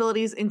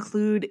responsibilities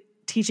include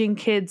teaching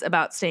kids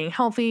about staying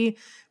healthy,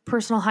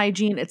 personal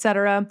hygiene,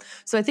 etc.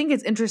 So I think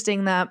it's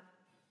interesting that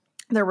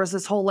there was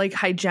this whole like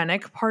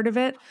hygienic part of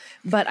it,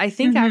 but I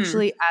think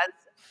actually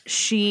as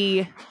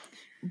she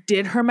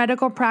did her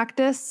medical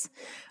practice,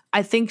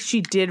 I think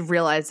she did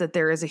realize that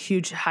there is a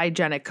huge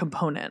hygienic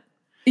component.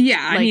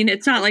 Yeah, I mean,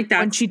 it's not like that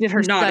when she did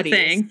her not studies. A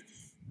thing.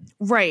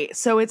 Right.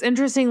 So it's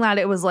interesting that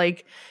it was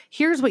like,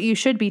 here's what you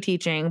should be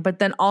teaching, but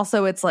then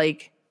also it's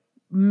like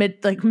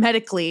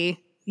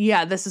medically,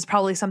 yeah, this is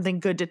probably something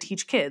good to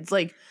teach kids,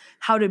 like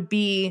how to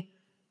be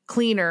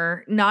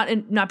cleaner, not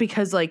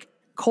because like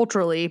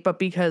culturally, but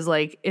because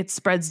like it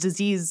spreads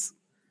disease,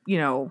 you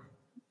know,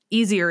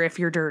 easier if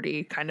you're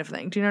dirty kind of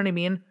thing. Do you know what I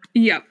mean?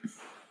 Yep.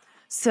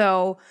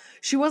 So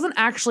she wasn't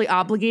actually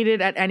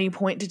obligated at any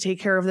point to take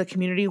care of the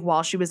community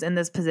while she was in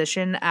this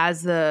position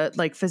as the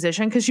like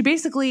physician, because she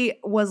basically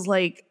was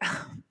like,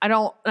 I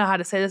don't know how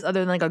to say this other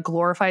than like a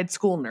glorified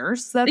school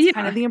nurse. That's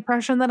kind of the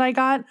impression that I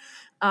got,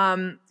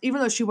 even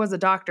though she was a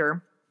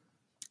doctor.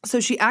 So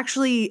she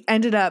actually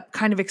ended up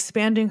kind of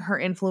expanding her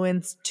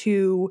influence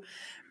to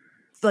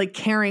like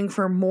caring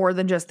for more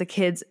than just the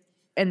kids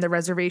in the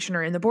reservation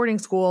or in the boarding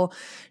school.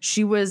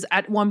 She was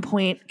at one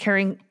point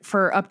caring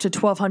for up to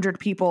 1,200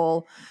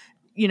 people,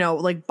 you know,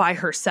 like by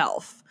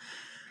herself.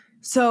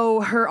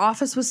 So her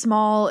office was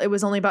small. It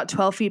was only about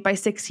 12 feet by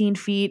 16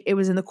 feet. It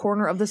was in the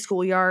corner of the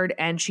schoolyard,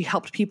 and she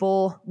helped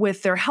people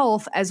with their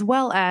health as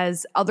well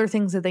as other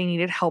things that they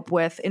needed help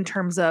with in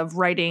terms of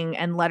writing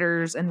and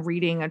letters and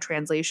reading and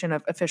translation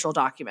of official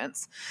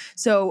documents.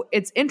 So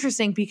it's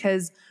interesting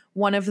because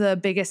one of the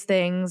biggest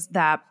things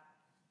that,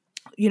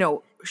 you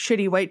know,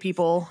 shitty white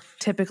people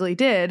typically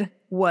did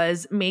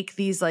was make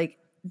these like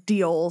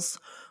deals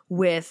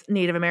with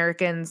Native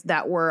Americans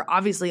that were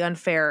obviously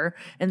unfair,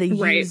 and they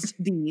used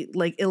the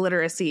like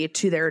illiteracy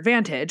to their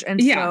advantage. And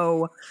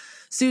so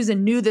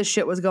Susan knew this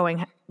shit was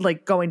going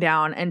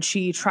down, and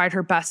she tried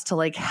her best to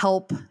like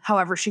help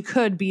however she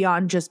could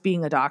beyond just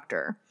being a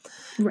doctor.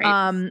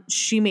 Right.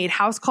 She made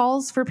house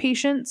calls for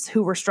patients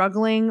who were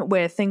struggling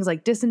with things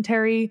like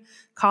dysentery,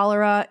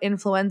 cholera,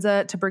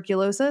 influenza,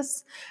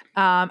 tuberculosis,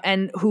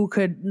 and who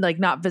could like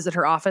not visit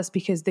her office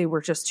because they were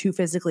just too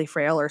physically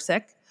frail or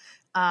sick.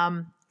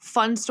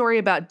 Fun story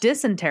about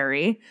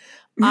dysentery.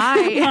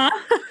 I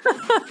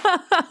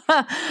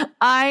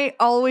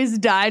always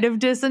died of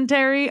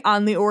dysentery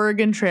on the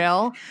Oregon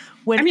Trail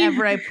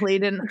whenever I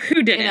played in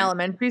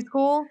elementary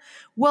school.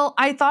 Well,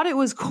 I thought it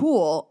was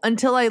cool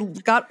until I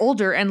got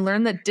older and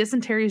learned that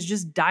dysentery is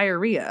just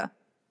diarrhea.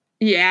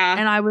 Yeah.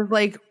 And I was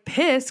like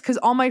pissed because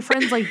all my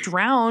friends like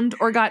drowned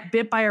or got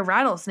bit by a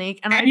rattlesnake.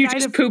 And I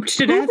died of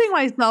pooping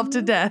myself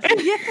to death.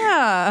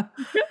 Yeah.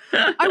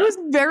 I was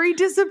very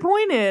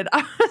disappointed.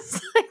 I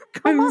was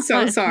like, I'm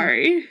so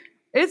sorry.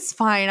 It's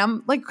fine.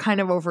 I'm like kind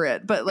of over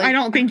it. But like, I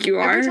don't think you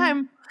are.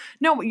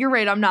 No, you're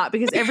right. I'm not,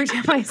 because every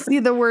time I see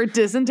the word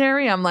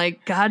dysentery, I'm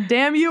like, God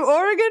damn you,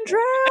 Oregon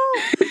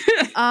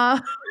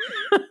Trail.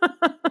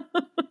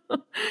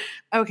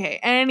 Okay.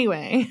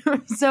 Anyway,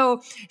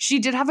 so she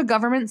did have a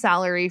government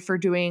salary for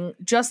doing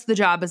just the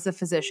job as a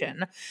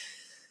physician.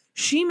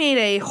 She made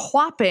a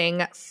whopping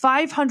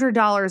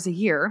 $500 a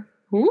year.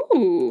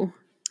 Ooh.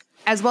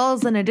 As well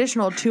as an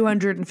additional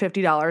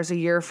 $250 a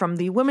year from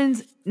the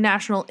Women's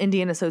National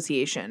Indian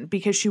Association,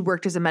 because she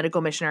worked as a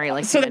medical missionary.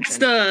 Like, so that's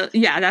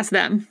that's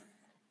them.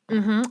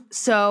 Mm-hmm.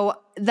 So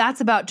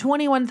that's about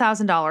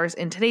 $21,000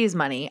 in today's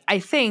money. I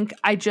think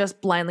I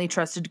just blindly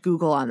trusted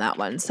Google on that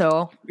one.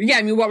 So yeah,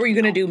 I mean, what were you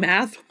going to do?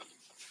 Math?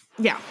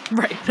 Yeah,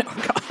 right.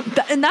 Oh,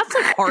 God. And that's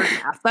like hard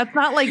math. That's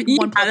not like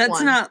 1+1.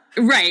 That's not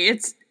right.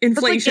 It's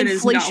inflation.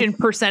 That's like inflation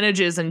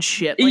percentages and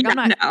shit. Like, I'm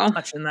not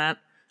touching that.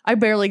 I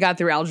barely got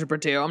through algebra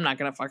 2. I'm not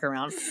gonna fuck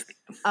around.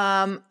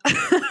 I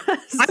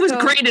was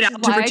great at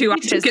algebra 2. I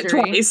took it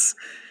twice.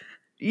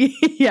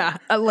 Yeah,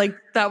 like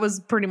that was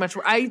pretty much.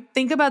 I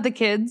think about the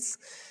kids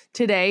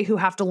today who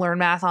have to learn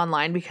math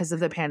online because of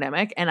the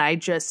pandemic, and I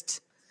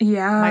just,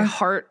 my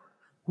heart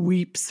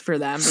weeps for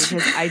them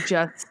because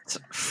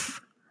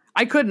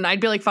I couldn't.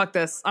 I'd be like, fuck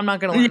this. I'm not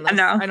gonna learn this.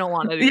 No. I don't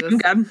want to do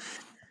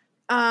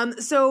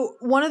this. So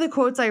one of the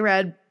quotes I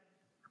read,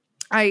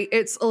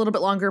 it's a little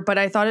bit longer, but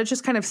I thought it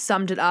just kind of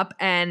summed it up.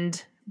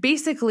 And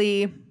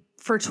basically,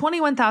 for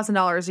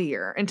 $21,000 a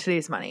year in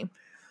today's money,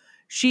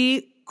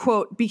 she,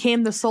 quote,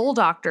 became the sole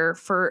doctor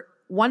for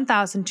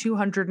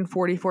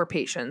 1,244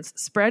 patients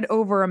spread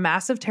over a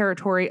massive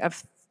territory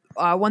of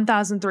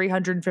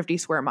 1,350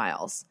 square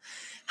miles.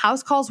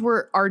 House calls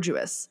were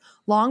arduous.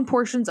 Long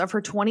portions of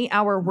her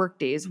 20-hour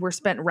workdays were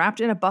spent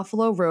wrapped in a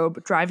buffalo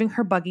robe, driving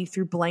her buggy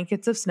through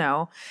blankets of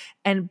snow,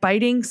 and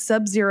biting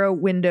sub-zero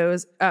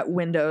winds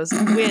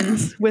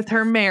with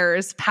her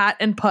mares, Pat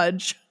and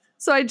Pudge.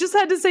 So I just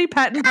had to say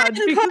Pat and Pudge.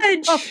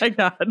 Oh my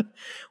God.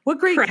 What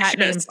great cat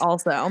names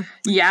also.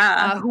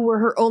 Yeah. Who were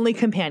her only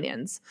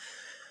companions.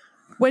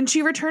 When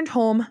she returned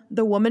home,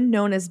 the woman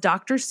known as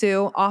Dr.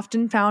 Sue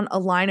often found a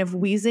line of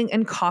wheezing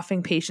and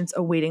coughing patients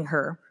awaiting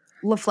her.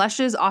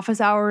 LaFlèche's office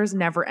hours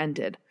never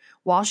ended.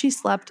 While she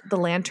slept, the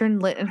lantern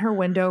lit in her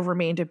window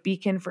remained a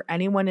beacon for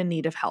anyone in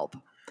need of help.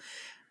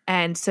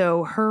 And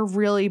so her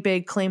really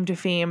big claim to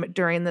fame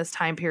during this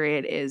time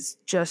period is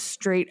just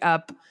straight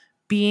up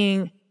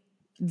being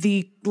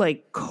the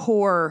like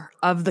core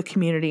of the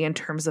community in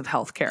terms of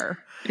healthcare.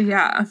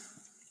 Yeah.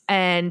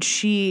 And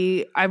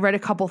I read a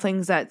couple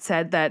things that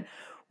said that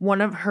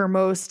one of her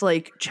most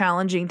like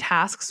challenging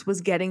tasks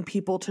was getting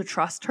people to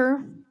trust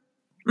her.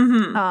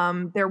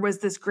 Mm-hmm. There was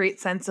this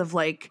great sense of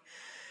like,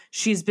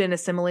 she's been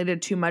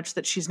assimilated too much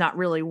that she's not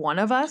really one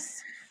of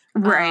us.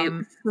 Right.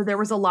 So there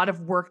was a lot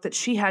of work that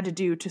she had to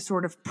do to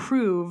sort of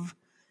prove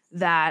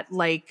that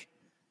like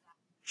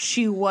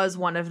she was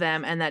one of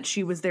them and that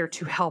she was there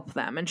to help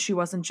them. And she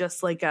wasn't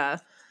just like a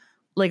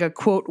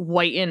quote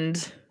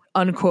whitened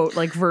unquote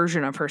like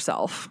version of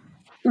herself.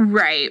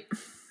 Right.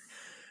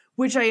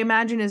 Which I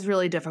imagine is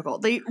really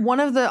difficult. One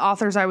of the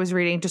authors I was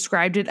reading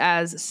described it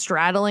as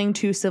straddling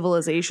two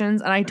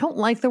civilizations. And I don't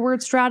like the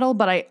word straddle,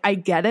 but I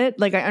get it.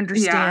 Like I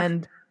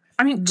understand. Yeah.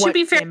 I mean, to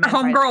be fair,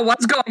 Homegirl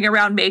was going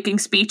around making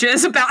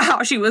speeches about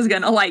how she was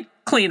going to like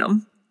clean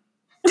them.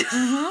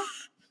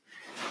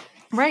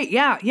 Mm-hmm. Right.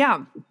 Yeah.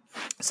 Yeah.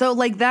 So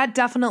like that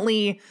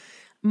definitely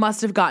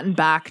must have gotten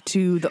back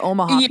to the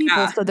Omaha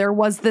people. So there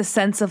was this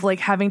sense of like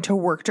having to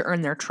work to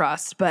earn their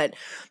trust. But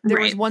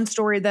there was one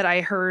story that I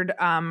heard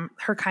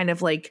her kind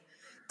of like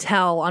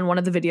tell on one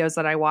of the videos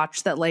that I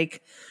watched that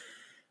like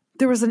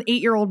there was an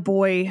 8-year-old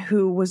boy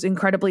who was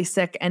incredibly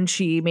sick and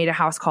she made a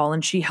house call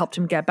and she helped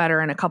him get better.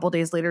 And a couple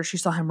days later, she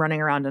saw him running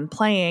around and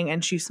playing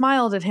and she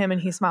smiled at him and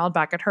he smiled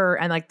back at her.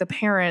 And like the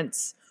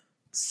parents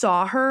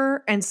saw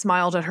her and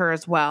smiled at her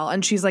as well.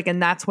 And she's like,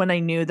 and that's when I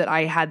knew that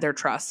I had their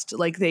trust.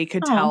 Like they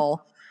could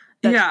tell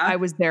that I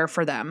was there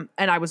for them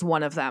and I was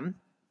one of them.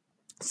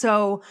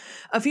 So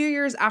a few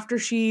years after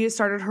she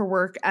started her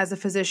work as a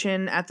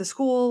physician at the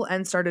school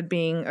and started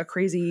being a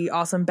crazy,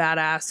 awesome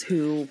badass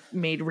who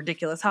made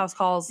ridiculous house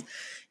calls,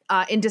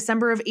 in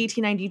December of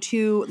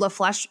 1892,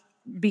 LaFlèche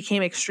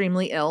became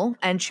extremely ill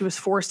and she was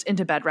forced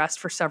into bed rest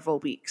for several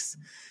weeks.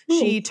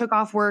 She took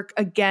off work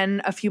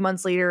again a few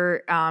months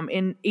later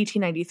in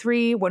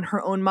 1893 when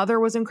her own mother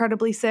was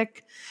incredibly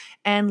sick.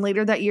 And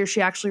later that year,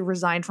 she actually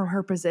resigned from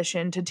her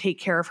position to take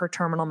care of her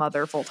terminal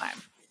mother full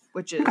time,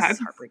 which is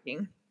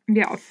heartbreaking.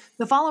 Yeah.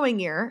 The following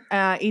year,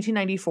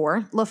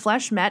 1894,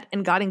 LaFlèche met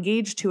and got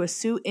engaged to a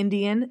Sioux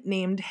Indian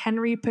named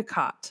Henry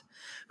Picot,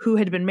 who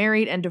had been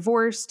married and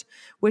divorced,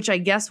 which I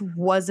guess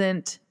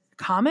wasn't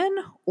common,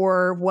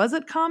 or was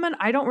it common?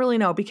 I don't really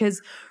know,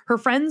 because her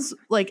friends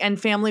and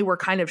family were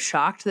kind of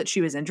shocked that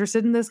she was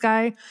interested in this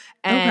guy.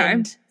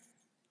 And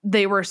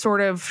they were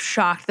sort of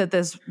shocked that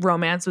this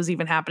romance was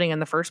even happening in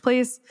the first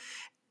place.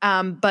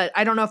 But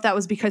I don't know if that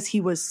was because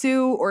he was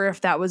Sioux or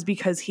if that was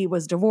because he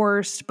was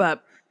divorced,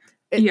 but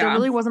there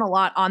really wasn't a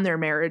lot on their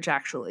marriage,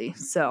 actually.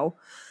 So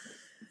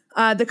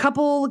the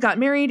couple got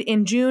married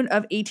in June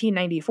of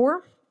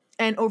 1894.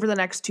 And over the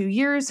next 2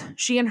 years,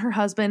 she and her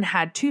husband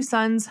had 2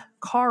 sons,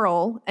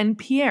 Carl and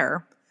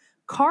Pierre.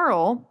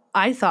 Carl,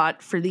 I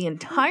thought for the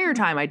entire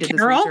time I did this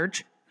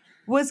research,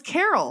 was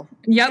Carol.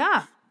 Yep.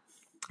 Yeah.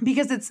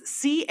 Because it's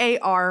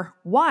Caryl.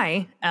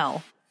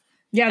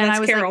 Yeah,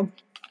 that's Carol.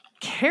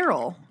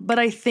 Carol, but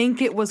I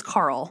think it was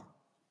Carl.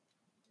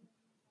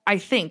 I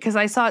think, because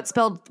I saw it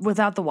spelled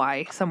without the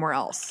Y somewhere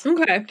else.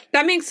 Okay.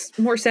 That makes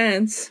more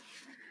sense.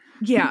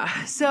 Yeah.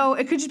 So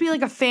it could just be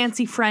a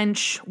fancy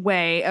French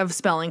way of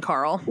spelling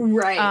Carl.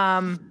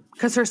 Right.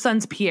 Because her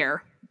son's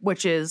Pierre,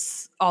 which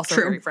is also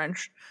very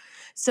French.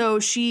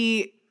 So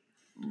she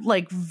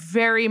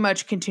very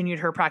much continued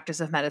her practice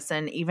of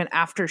medicine even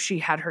after she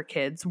had her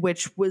kids,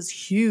 which was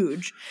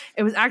huge.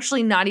 It was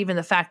actually not even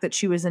the fact that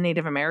she was a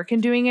Native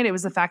American doing it. It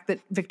was the fact that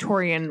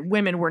Victorian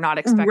women were not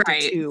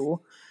expected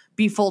to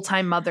be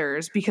full-time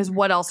mothers, because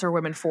what else are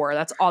women for?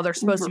 That's all they're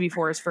supposed to be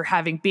for, is for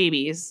having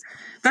babies.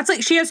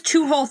 That's she has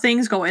 2 whole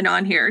things going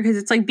on here, because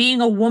it's being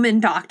a woman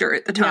doctor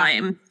at the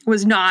time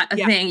was not a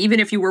thing,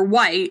 even if you were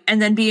white,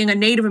 and then being a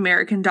Native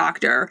American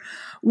doctor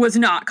was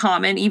not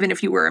common, even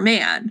if you were a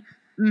man.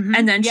 Mm-hmm.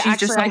 And then she's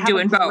actually, just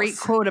doing both. Great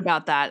quote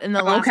about that in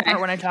the last part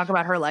when I talk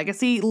about her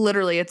legacy.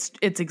 Literally, it's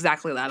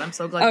exactly that. I'm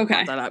so glad you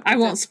brought that up. I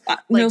won't.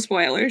 No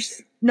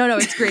spoilers. No,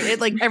 it's great.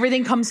 It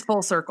everything comes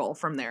full circle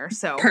from there.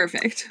 So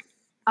perfect.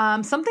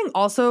 Something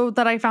also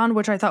that I found,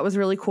 which I thought was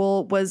really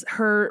cool, was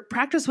her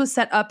practice was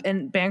set up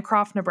in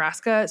Bancroft,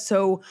 Nebraska.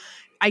 So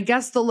I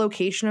guess the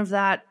location of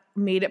that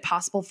made it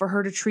possible for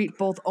her to treat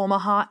both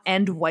Omaha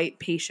and white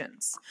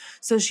patients.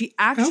 So she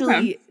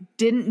actually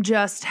didn't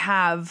just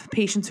have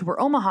patients who were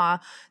Omaha.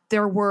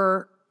 There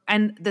were,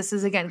 and this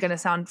is again going to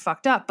sound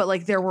fucked up,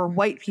 but there were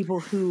white people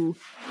who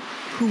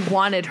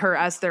wanted her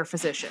as their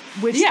physician,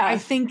 which I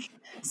think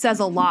says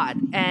a lot.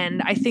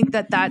 And I think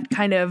that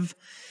kind of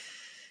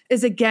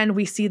is, again,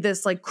 we see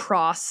this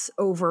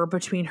crossover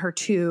between her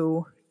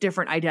 2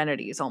 different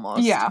identities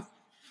almost. Yeah.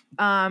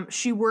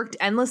 She worked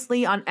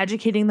endlessly on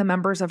educating the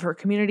members of her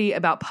community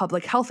about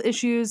public health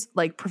issues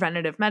like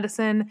preventative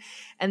medicine.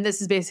 And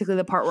this is basically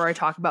the part where I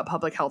talk about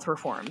public health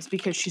reforms,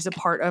 because she's a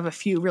part of a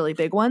few really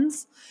big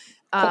ones.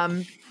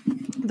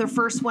 The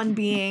first one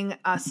being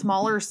a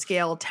smaller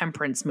scale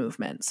temperance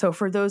movement. So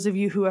for those of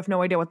you who have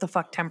no idea what the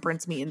fuck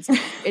temperance means,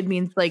 it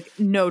means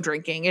no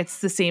drinking. It's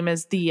the same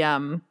as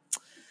the,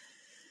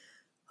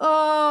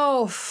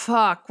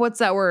 what's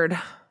that word?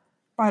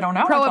 I don't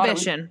know.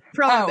 Prohibition.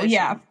 Oh,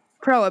 yeah.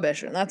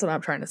 Prohibition. That's what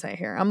I'm trying to say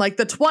here. I'm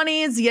the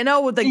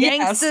 20s, with the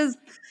gangsters.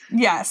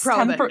 Yes.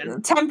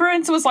 Prohibition.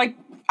 Temperance was I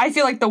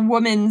feel the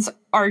woman's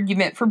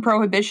argument for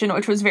prohibition,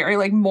 which was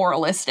very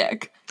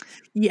moralistic.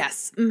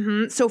 Yes.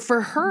 Mm-hmm. So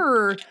for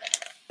her,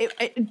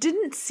 it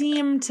didn't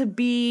seem to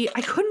be,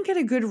 I couldn't get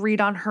a good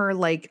read on her,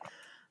 what's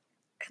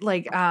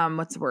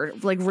the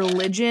word?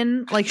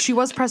 Religion. She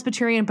was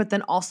Presbyterian, but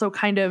then also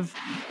kind of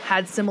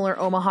had similar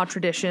Omaha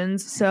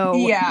traditions. So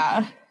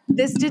yeah.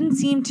 This didn't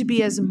seem to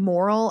be as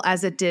moral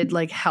as it did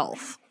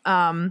health.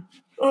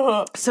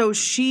 So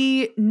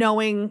she,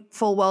 knowing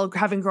full well,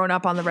 having grown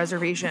up on the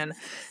reservation,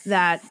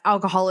 that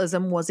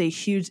alcoholism was a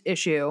huge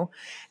issue.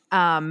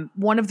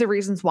 One of the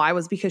reasons why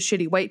was because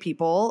shitty white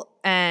people,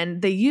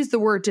 and they used the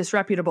word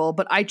disreputable,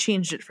 but I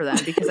changed it for them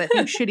because I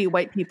think shitty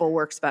white people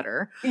works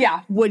better.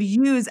 Yeah. Would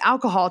use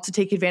alcohol to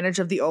take advantage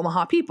of the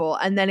Omaha people.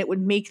 And then it would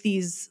make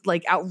these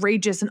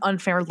outrageous and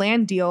unfair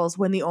land deals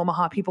when the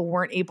Omaha people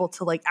weren't able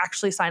to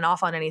actually sign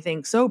off on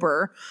anything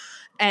sober.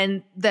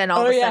 And then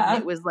all of a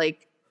sudden it was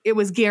it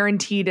was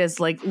guaranteed as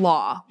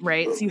law,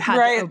 right? So you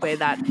had to obey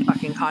that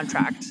fucking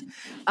contract.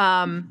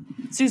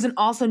 Susan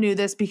also knew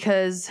this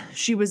because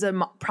she was a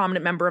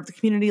prominent member of the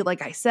community,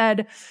 like I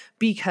said,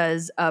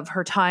 because of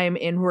her time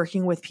in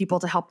working with people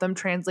to help them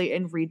translate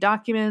and read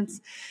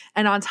documents.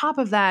 And on top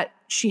of that,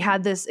 she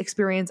had this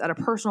experience at a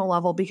personal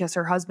level because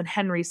her husband,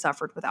 Henry,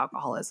 suffered with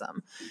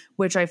alcoholism,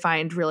 which I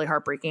find really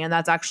heartbreaking. And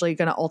that's actually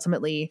going to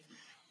ultimately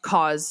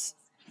cause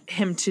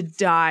him to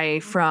die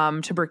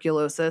from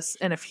tuberculosis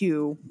in a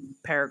few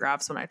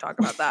paragraphs when I talk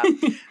about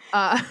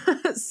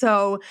that.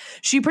 So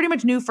she pretty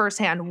much knew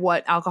firsthand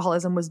what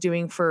alcoholism was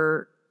doing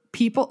for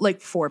people,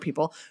 like for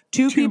people,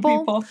 two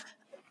people.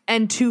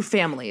 And two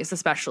families,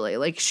 especially.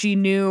 Like, she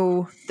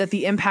knew that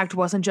the impact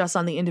wasn't just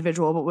on the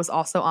individual, but was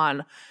also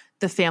on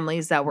the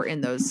families that were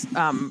in those,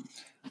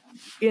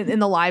 in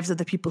the lives of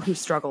the people who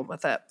struggled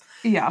with it.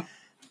 Yeah.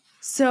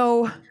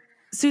 So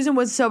Susan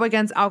was so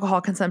against alcohol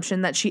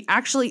consumption that she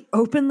actually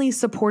openly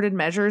supported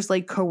measures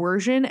like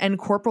coercion and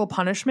corporal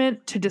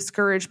punishment to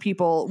discourage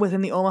people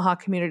within the Omaha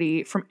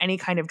community from any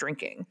kind of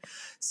drinking.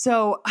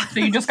 So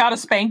you just got a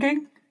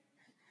spanking?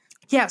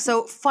 Yeah,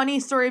 so funny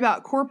story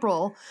about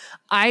corporal.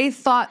 I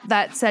thought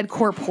that said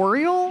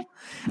corporeal,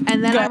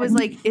 and then I was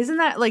like, isn't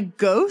that like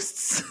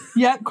ghosts?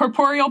 Yeah,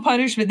 corporeal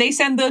punishment. They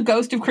send the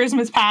ghost of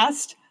Christmas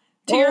past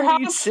to your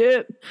house.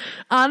 Shit.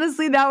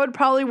 Honestly, that would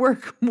probably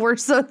work more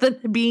so than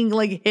being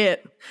like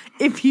hit.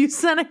 If you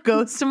sent a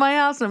ghost to my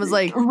house and I was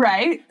like,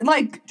 right?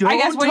 Like, I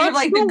guess when you're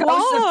like the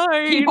ghost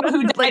of people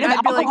who died of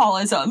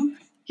alcoholism.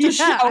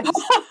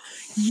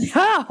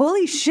 Yeah,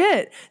 holy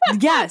shit.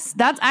 Yes,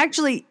 that's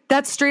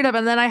straight up.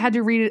 And then I had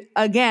to read it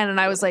again and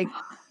I was like,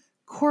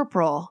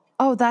 corporal.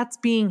 Oh, that's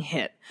being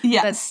hit.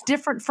 Yes. That's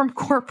different from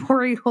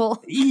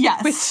corporeal.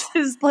 Yes.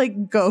 Which is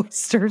like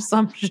ghost or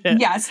some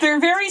shit. Yes, they're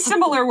very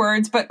similar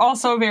words, but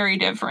also very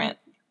different.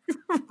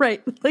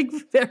 Right. Like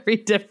very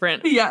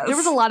different. Yes. There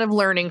was a lot of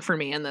learning for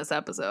me in this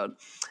episode.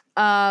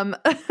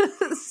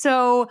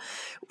 So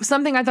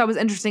something I thought was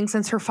interesting,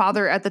 since her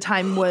father at the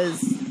time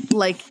was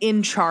like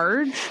in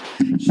charge,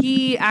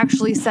 he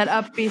actually set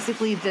up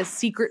basically this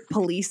secret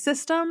police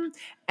system,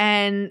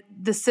 and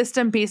the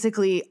system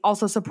basically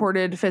also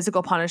supported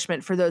physical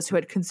punishment for those who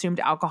had consumed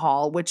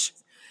alcohol, which,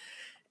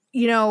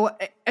 you know,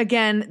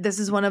 again, this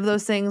is one of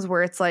those things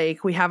where it's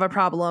like, we have a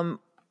problem.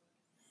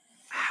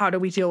 How do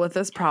we deal with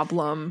this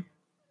problem?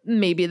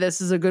 Maybe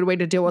this is a good way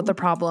to deal with the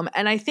problem.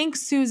 And I think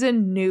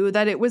Susan knew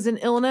that it was an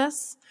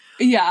illness.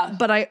 Yeah.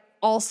 But I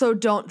also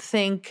don't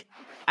think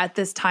at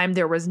this time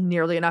there was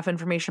nearly enough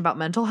information about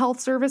mental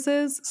health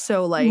services.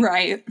 So like,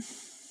 right.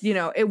 You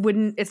know,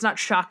 it's not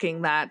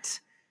shocking that,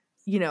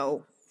 you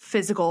know,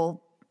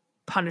 physical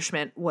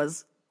punishment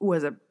was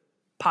a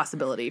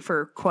possibility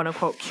for quote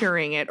unquote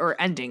curing it or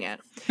ending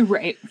it.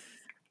 Right.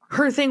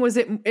 Her thing was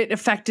it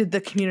affected the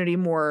community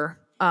more.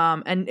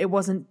 And it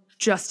wasn't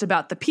just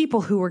about the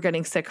people who were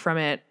getting sick from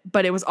it,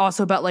 but it was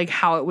also about like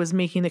how it was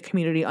making the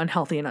community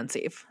unhealthy and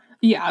unsafe.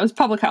 Yeah, it was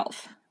public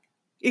health.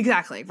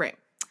 Exactly, right.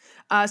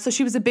 So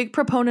she was a big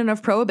proponent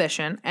of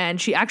prohibition,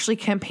 and she actually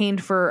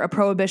campaigned for a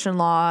prohibition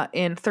law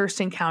in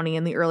Thurston County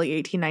in the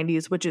early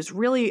 1890s, which is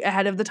really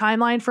ahead of the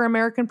timeline for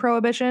American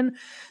prohibition.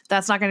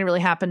 That's not going to really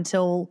happen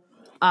till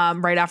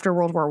right after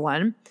World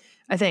War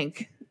I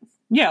think.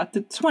 Yeah,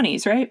 the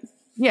 20s, right?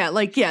 Yeah,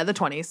 the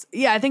 20s.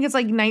 Yeah, I think it's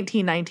like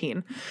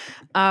 1919.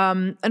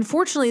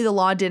 Unfortunately, the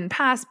law didn't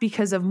pass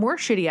because of more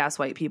shitty-ass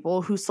white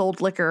people who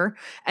sold liquor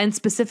and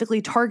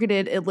specifically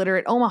targeted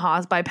illiterate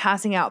Omahas by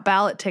passing out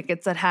ballot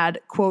tickets that had,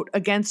 quote,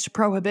 against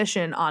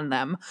prohibition on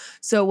them.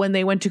 So when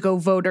they went to go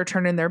vote or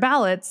turn in their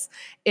ballots,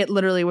 it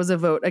literally was a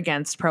vote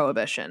against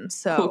prohibition.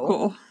 So,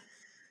 cool.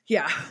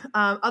 Yeah.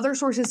 Other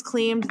sources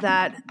claimed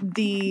that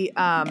the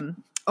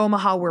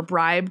Omaha were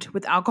bribed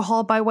with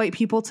alcohol by white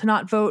people to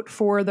not vote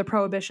for the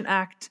Prohibition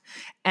Act.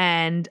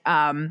 And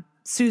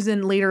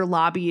Susan later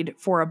lobbied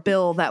for a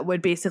bill that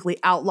would basically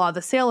outlaw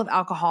the sale of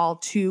alcohol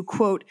to,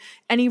 quote,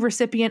 any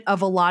recipient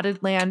of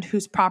allotted land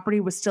whose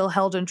property was still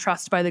held in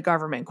trust by the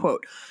government,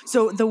 quote.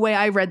 So the way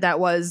I read that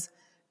was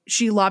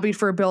she lobbied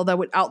for a bill that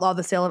would outlaw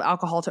the sale of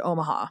alcohol to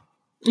Omaha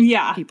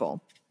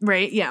people.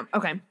 Right? Yeah.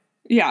 Okay.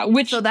 Yeah,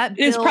 which so that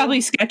is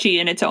probably sketchy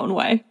in its own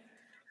way.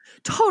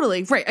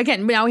 Totally. Right.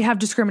 Again, now we have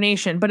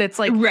discrimination, but it's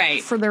like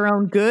right. for their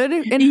own good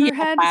in her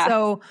head.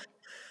 So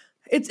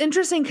it's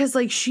interesting because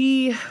like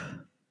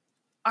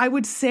I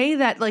would say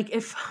that like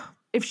if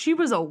she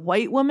was a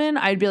white woman,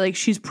 I'd be like,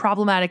 she's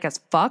problematic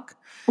as fuck.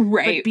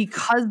 Right. But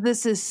because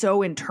this is so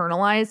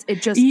internalized,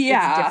 it just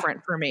is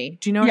different for me.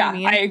 Do you know what I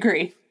mean? I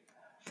agree.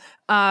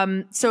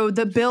 So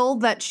the bill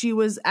that she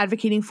was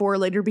advocating for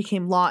later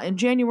became law in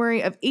January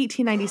of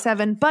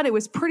 1897, but it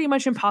was pretty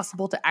much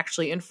impossible to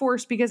actually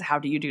enforce because how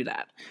do you do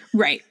that?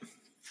 Right.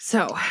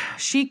 So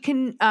she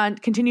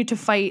continued to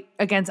fight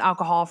against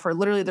alcohol for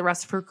literally the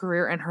rest of her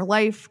career and her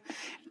life.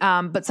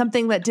 But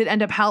something that did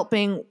end up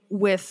helping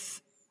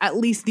with at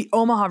least the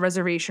Omaha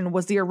reservation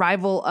was the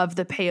arrival of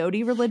the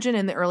peyote religion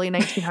in the early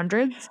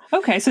 1900s.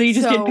 Okay, so you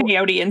just did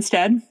peyote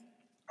instead?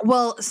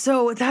 Well,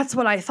 so that's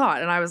what I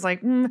thought. And I was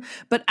like,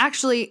 But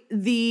actually,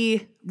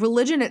 the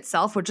religion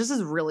itself, which this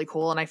is really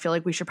cool, and I feel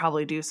like we should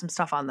probably do some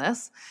stuff on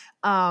this.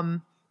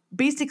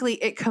 Basically,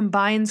 it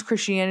combines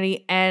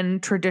Christianity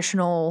and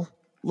traditional,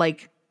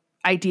 like,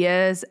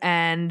 ideas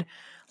and,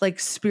 like,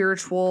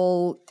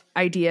 spiritual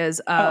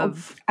ideas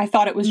of I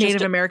thought it was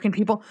Native American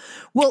people.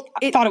 Well,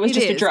 I thought it was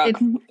just a drug.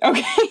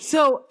 Okay.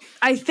 So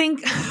I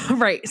think,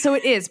 right. So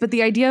it is. But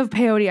the idea of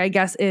peyote, I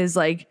guess, is,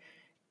 like,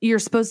 you're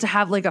supposed to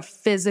have like a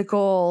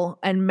physical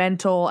and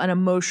mental and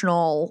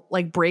emotional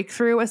like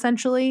breakthrough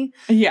essentially.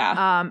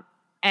 Yeah.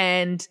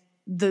 And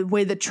the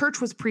way the church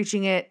was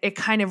preaching it, it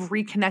kind of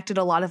reconnected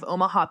a lot of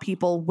Omaha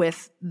people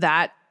with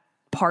that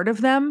part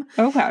of them.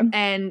 Okay.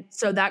 And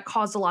so that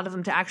caused a lot of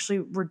them to actually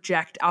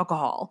reject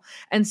alcohol.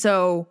 And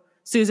so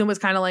Susan was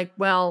kind of like,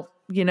 well,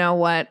 you know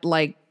what?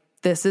 Like,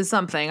 this is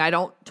something. I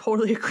don't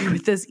totally agree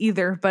with this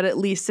either, but at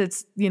least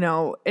it's, you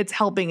know, it's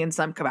helping in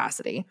some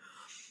capacity.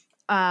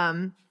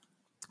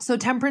 So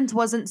temperance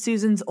wasn't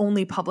Susan's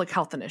only public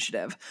health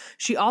initiative.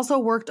 She also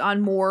worked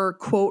on more,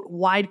 quote,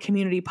 wide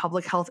community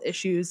public health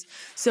issues.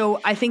 So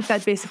I think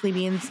that basically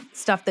means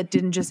stuff that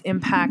didn't just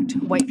impact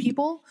white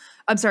people.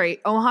 I'm sorry,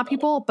 Omaha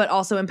people, but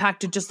also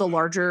impacted just the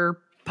larger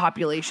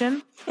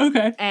population.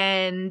 Okay.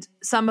 And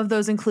some of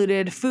those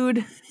included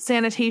food,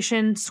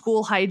 sanitation,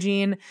 school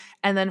hygiene,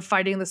 and then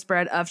fighting the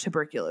spread of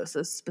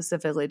tuberculosis,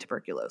 specifically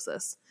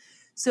tuberculosis.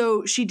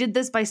 So she did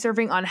this by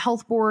serving on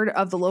health board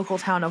of the local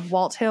town of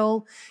Walt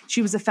Hill.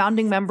 She was a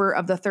founding member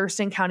of the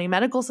Thurston County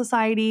Medical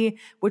Society,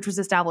 which was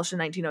established in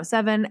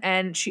 1907.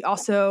 And she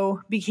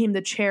also became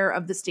the chair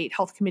of the state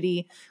health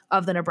committee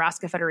of the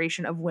Nebraska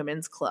Federation of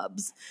Women's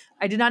Clubs.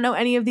 I did not know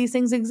any of these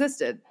things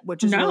existed,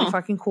 which is really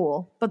fucking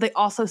cool. But they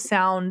also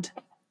sound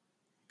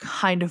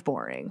kind of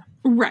boring.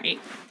 Right.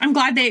 I'm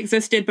glad they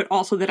existed, but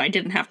also that I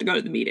didn't have to go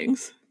to the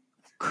meetings.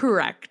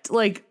 Correct.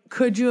 Like,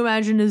 could you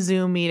imagine a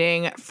Zoom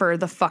meeting for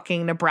the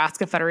fucking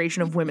Nebraska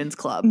Federation of Women's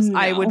Clubs? No.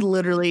 I would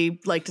literally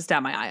like to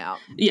stab my eye out.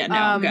 Yeah, no,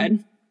 I'm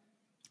good.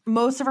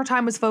 Most of her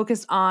time was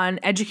focused on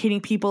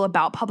educating people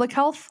about public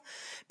health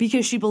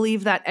because she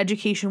believed that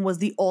education was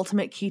the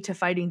ultimate key to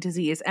fighting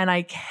disease. And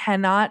I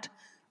cannot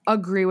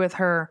agree with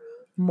her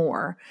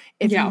more.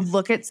 If you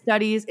look at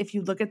studies, if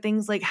you look at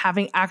things like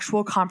having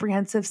actual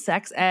comprehensive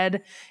sex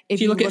ed, if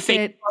you look at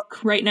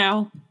Facebook right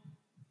now.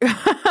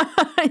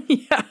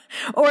 Yeah.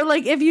 Or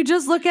like if you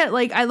just look at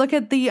like I look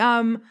at the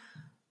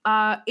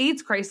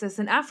AIDS crisis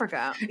in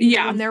Africa.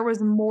 Yeah. When there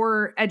was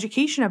more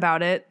education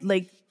about it,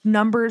 like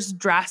numbers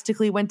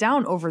drastically went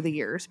down over the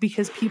years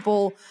because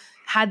people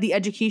had the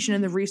education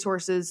and the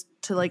resources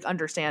to like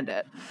understand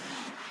it.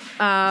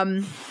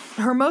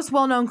 Her most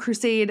well-known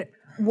crusade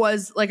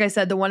was, like I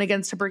said, the one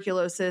against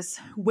tuberculosis,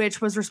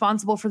 which was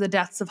responsible for the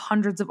deaths of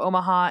hundreds of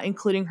Omaha,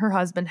 including her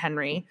husband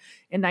Henry,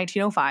 in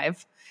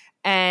 1905.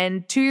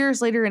 And 2 years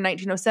later, in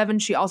 1907,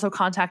 she also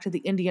contacted the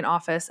Indian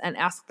office and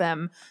asked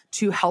them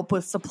to help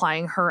with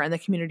supplying her and the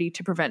community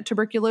to prevent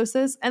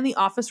tuberculosis. And the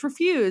office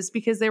refused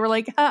because they were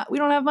like, we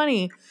don't have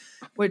money,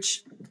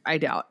 which I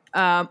doubt.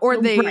 Or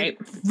they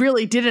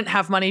really didn't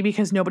have money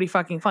because nobody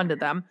fucking funded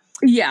them.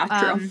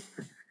 Yeah, true.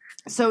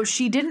 So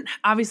she didn't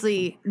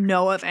obviously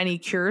know of any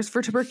cures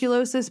for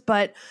tuberculosis,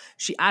 but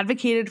she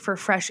advocated for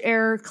fresh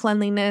air,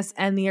 cleanliness,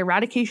 and the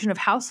eradication of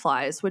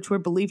houseflies, which were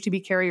believed to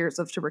be carriers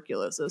of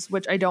tuberculosis,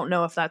 which I don't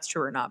know if that's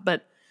true or not,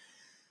 but,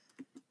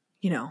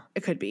 you know,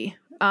 it could be.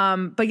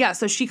 But yeah,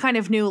 so she kind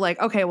of knew like,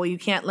 okay, well, you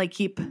can't like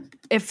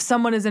if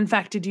someone is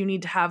infected, you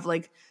need to have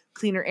like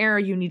cleaner air.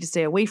 You need to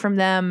stay away from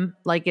them.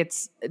 Like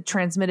it's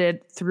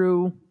transmitted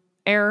through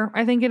air,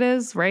 I think it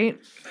is, right?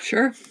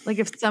 Sure. Like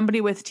if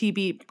somebody with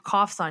TB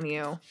coughs on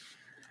you.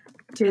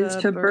 Is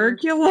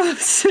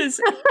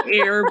tuberculosis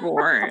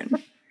airborne?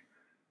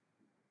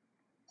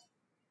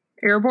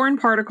 Airborne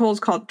particles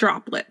called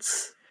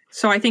droplets.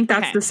 So I think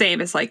that's the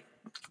same as like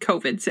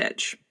COVID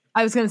sitch.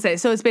 I was going to say,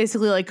 so it's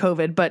basically like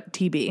COVID, but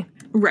TB.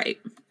 Right.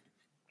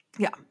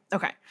 Yeah.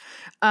 Okay.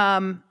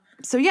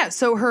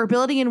 So her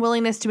ability and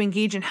willingness to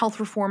engage in health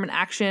reform and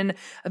action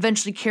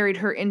eventually carried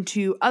her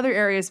into other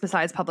areas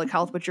besides public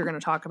health, which you're going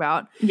to talk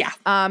about. Yeah.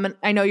 And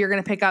I know you're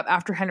going to pick up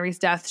after Henry's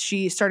death.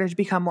 She started to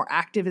become more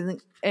active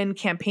in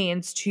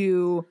campaigns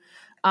to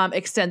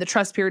extend the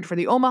trust period for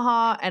the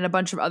Omaha and a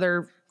bunch of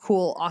other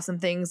cool, awesome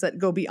things that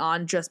go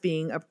beyond just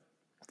being a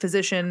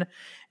physician.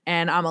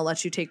 And I'm going to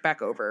let you take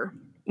back over.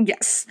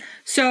 Yes.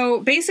 So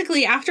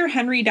basically, after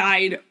Henry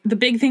died, the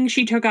big thing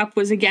she took up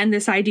was, again,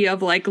 this idea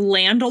of like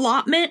land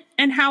allotment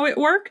and how it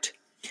worked.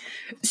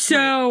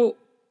 So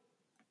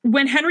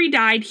when Henry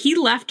died, he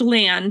left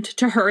land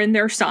to her and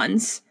their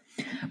sons.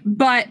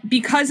 But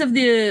because of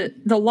the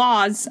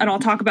laws, and I'll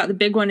talk about the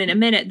big one in a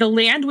minute, the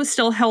land was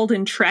still held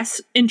in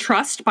trust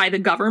by the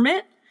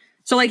government.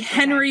 So like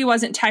Henry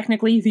wasn't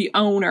technically the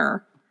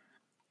owner.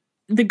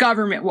 The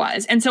government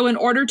was. And so in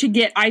order to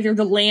get either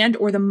the land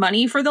or the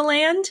money for the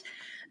land,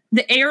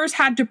 the heirs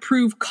had to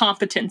prove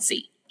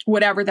competency,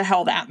 whatever the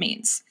hell that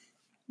means.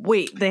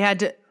 Wait, they had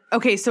to...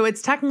 Okay, so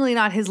it's technically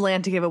not his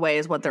land to give away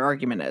is what their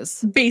argument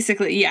is.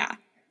 Basically, yeah.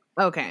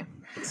 Okay.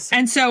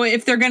 And so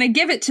if they're going to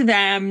give it to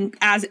them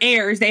as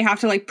heirs, they have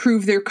to like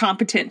prove they're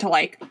competent to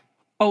like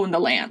own the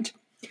land.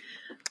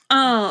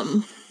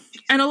 And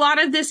a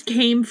lot of this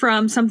came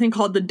from something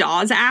called the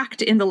Dawes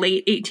Act in the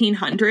late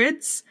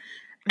 1800s.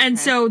 And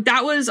so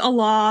that was a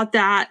law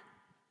that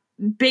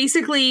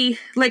basically,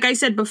 like I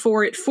said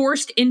before, it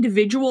forced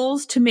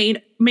individuals to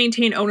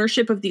maintain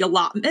ownership of the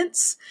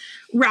allotments,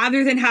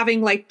 rather than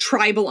having like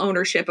tribal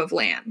ownership of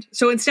land.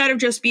 So instead of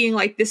just being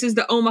like, this is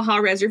the Omaha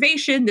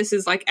Reservation, this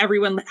is like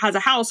everyone has a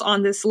house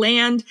on this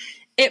land,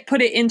 it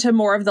put it into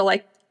more of the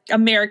like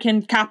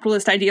American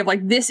capitalist idea of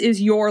like, this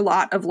is your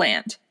lot of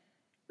land,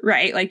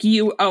 right? Like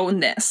you own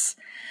this.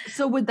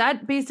 So would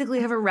that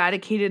basically have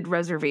eradicated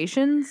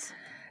reservations?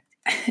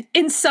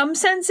 In some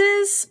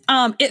senses,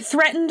 it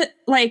threatened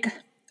like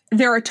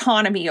their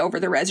autonomy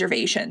over the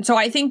reservation. So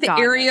I think the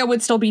area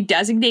would still be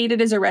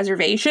designated as a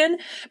reservation,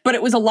 but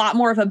it was a lot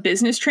more of a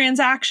business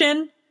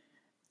transaction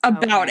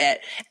about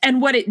it.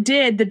 And what it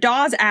did, the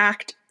Dawes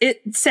Act,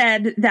 it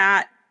said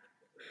that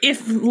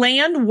if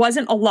land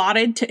wasn't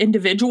allotted to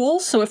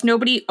individuals, so if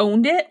nobody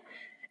owned it,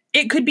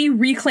 it could be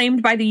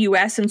reclaimed by the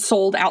U.S. and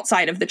sold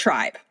outside of the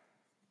tribe.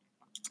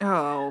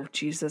 Oh,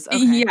 Jesus.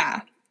 Okay.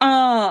 Yeah.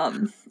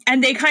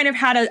 And they kind of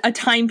had a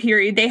time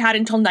period. They had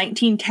until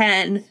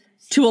 1910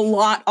 to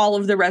allot all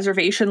of the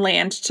reservation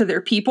land to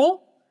their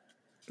people.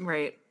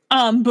 Right.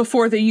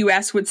 Before the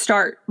U.S. would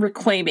start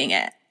reclaiming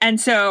it. And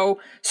so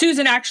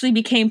Susan actually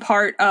became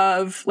part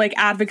of like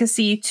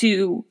advocacy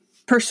to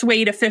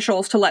persuade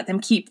officials to let them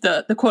keep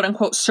the quote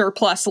unquote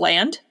surplus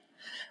land.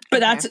 But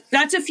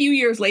that's a few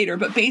years later.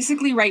 But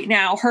basically right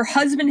now, her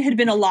husband had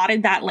been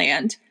allotted that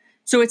land.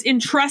 So it's in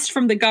trust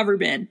from the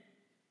government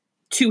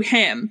to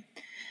him.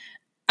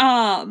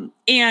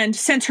 And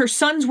since her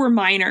sons were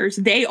minors,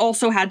 they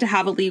also had to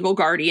have a legal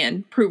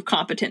guardian prove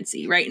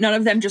competency, right? None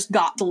of them just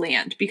got the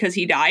land because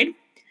he died.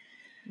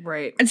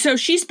 Right. And so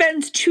she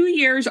spends 2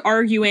 years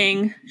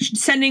arguing,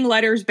 sending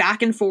letters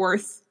back and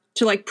forth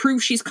to like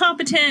prove she's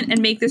competent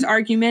and make this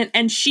argument.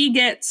 And she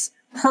gets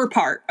her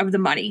part of the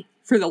money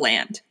for the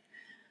land.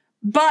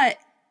 But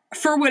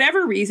for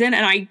whatever reason,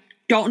 and I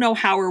don't know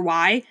how or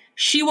why,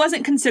 she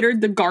wasn't considered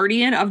the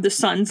guardian of the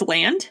son's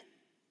land.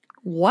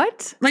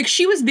 What? Like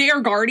she was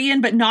their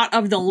guardian, but not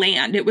of the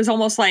land. It was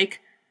almost like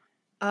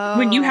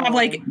when you have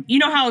like, you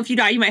know how if you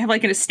die, you might have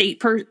like an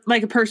estate,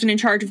 like a person in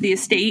charge of the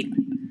estate.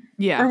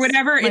 Yeah. Or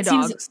whatever. It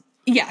seems.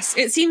 Yes.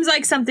 It seems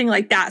like something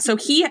like that. So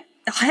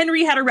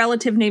Henry had a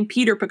relative named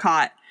Peter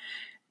Picot.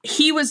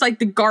 He was like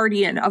the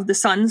guardian of the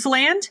son's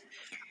land.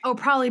 Oh,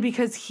 probably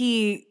because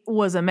he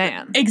was a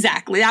man.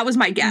 Exactly. That was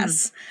my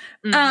guess.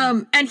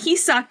 Mm-hmm. And he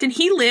sucked and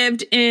he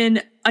lived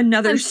in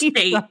another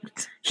state.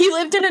 He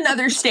lived in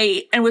another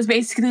state and was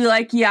basically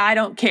like, yeah, I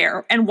don't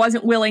care. And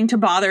wasn't willing to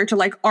bother to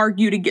like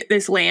argue to get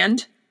this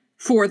land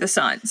for the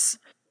sons.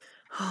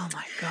 Oh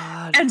my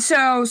God. And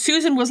so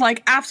Susan was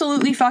like,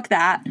 absolutely fuck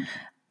that.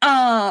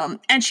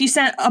 And she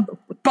sent a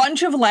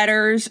bunch of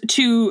letters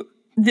to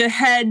the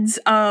heads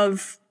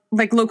of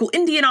like local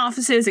Indian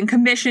offices and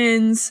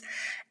commissions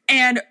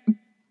and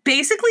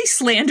basically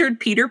slandered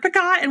Peter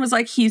Picot and was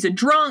like, he's a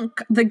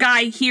drunk. The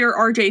guy here,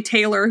 RJ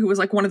Taylor, who was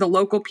like one of the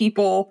local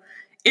people,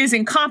 is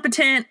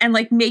incompetent and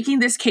like making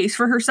this case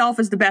for herself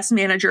as the best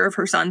manager of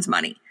her son's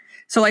money.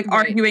 So like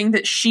arguing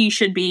that she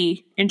should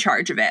be in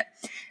charge of it.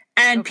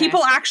 And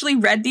people actually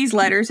read these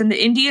letters and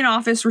the Indian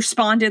office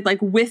responded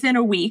like within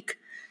a week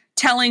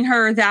telling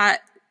her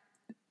that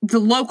the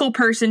local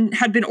person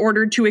had been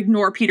ordered to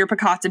ignore Peter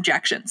Picot's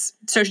objections.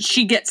 So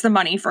she gets the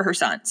money for her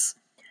sons.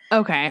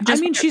 Okay. I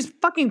mean, she's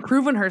fucking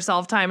proven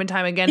herself time and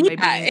time again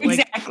by being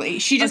exactly.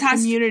 She just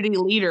has community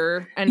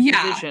leader and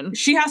physician.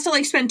 She has to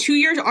like spend 2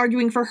 years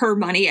arguing for her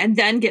money and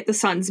then get the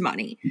son's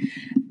money.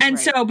 And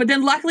so, but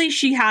then luckily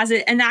she has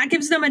it and that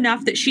gives them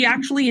enough that she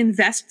actually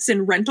invests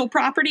in rental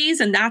properties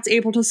and that's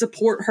able to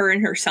support her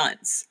and her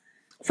sons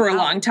for a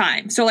long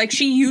time. So like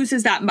she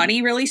uses that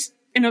money really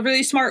in a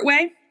really smart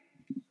way.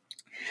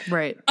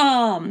 Right.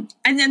 And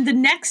then the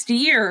next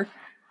year,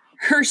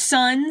 her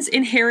sons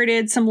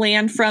inherited some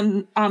land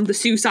from the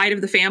Sioux side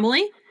of the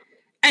family,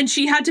 and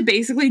she had to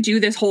basically do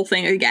this whole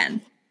thing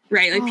again,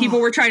 right? Like people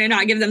were trying to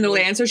not give them the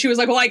land, so she was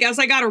like, well, I guess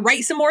I got to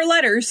write some more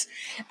letters,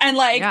 and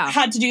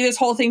had to do this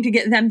whole thing to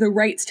get them the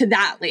rights to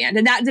that land,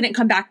 and that didn't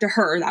come back to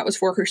her. That was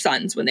for her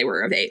sons when they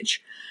were of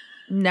age.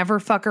 Never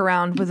fuck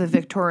around with a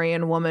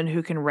Victorian woman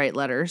who can write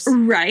letters.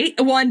 Right.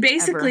 Well, and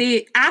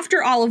basically,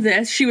 after all of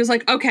this, she was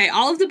like, okay,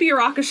 all of the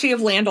bureaucracy of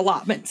land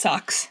allotment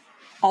sucks.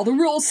 All the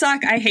rules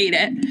suck. I hate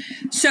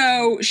it.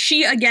 So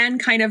she, again,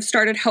 kind of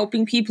started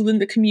helping people in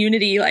the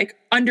community, like,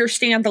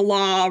 understand the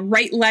law,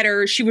 write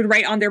letters. She would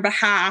write on their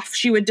behalf.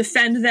 She would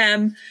defend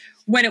them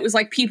when it was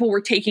like people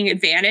were taking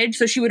advantage.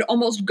 So she would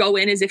almost go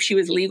in as if she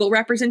was legal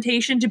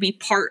representation to be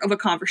part of a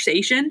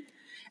conversation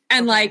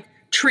and, like,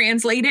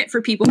 translate it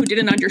for people who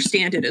didn't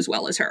understand it as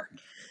well as her.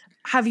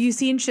 Have you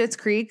seen Schitt's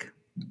Creek?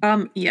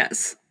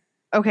 Yes.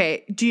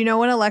 Okay. Do you know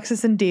when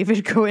Alexis and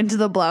David go into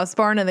the blouse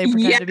barn and they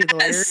pretend to be the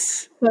lawyer?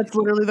 That's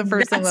literally the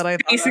first thing that I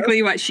thought basically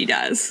of. What she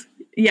does.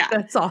 Yeah.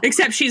 That's all.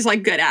 Except she's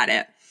like good at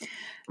it.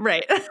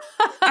 Right.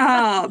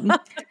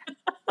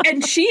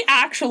 And she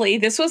actually,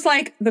 this was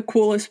like the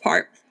coolest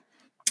part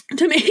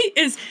to me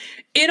is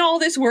in all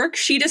this work,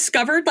 she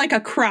discovered like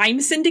a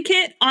crime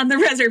syndicate on the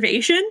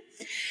reservation.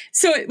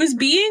 So it was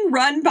being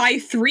run by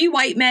 3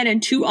 white men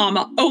and 2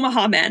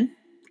 Omaha men.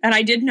 And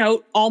I did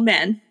note all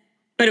men.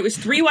 but it was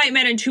 3 white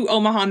men and 2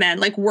 Omaha men,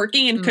 like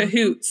working in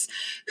cahoots,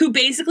 who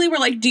basically were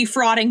like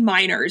defrauding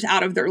miners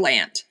out of their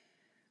land.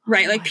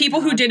 Right, like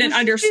people who didn't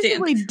understand.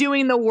 Basically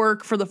doing the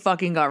work for the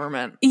fucking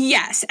government.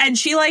 Yes, and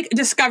she like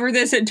discovered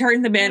this and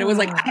turned them in and was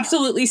like,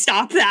 absolutely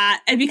stop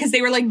that. And because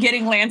they were like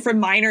getting land from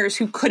miners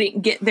who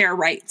couldn't get their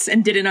rights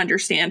and didn't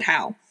understand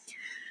how.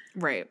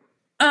 Right.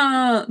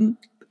 And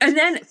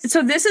then,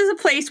 so this is a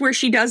place where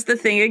she does the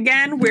thing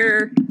again,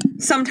 where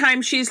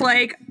sometimes she's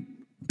like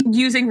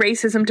using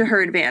racism to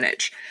her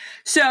advantage.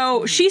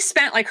 So she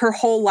spent like her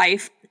whole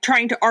life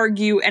trying to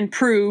argue and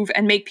prove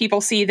and make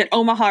people see that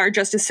Omaha are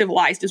just as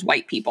civilized as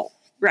white people,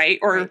 right?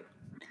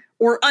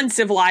 Or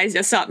uncivilized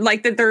as some,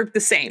 like that they're the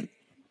same.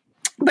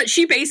 But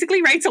she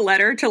basically writes a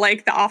letter to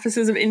like the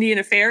offices of Indian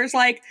Affairs,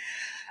 like,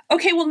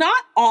 okay, well,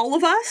 not all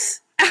of us,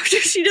 after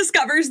she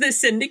discovers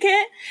this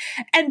syndicate,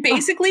 and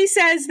basically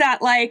says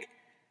that like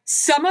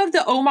some of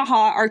the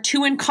Omaha are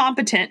too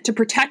incompetent to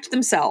protect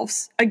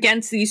themselves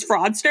against these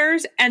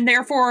fraudsters and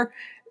therefore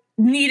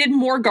needed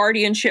more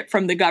guardianship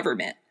from the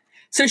government.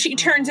 So she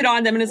turns it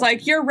on them and is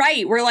like, you're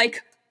right. We're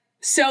like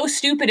so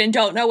stupid and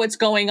don't know what's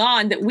going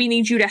on that we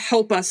need you to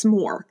help us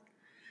more.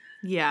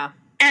 Yeah.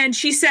 And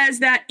she says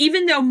that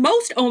even though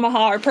most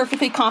Omaha are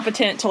perfectly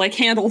competent to like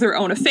handle their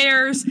own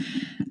affairs,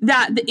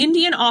 that the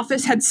Indian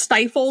office had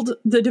stifled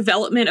the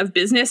development of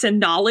business and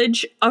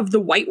knowledge of the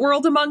white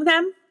world among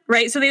them.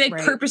 Right. So they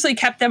like purposely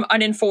kept them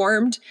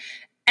uninformed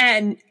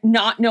and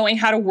not knowing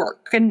how to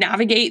work and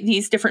navigate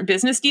these different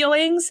business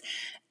dealings.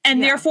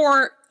 And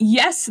therefore,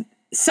 yes,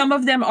 some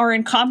of them are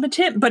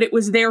incompetent, but it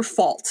was their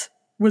fault,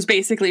 was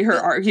basically her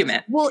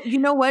argument. Well, you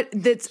know what?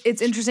 It's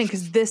interesting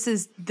because this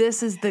is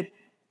the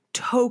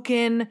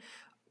token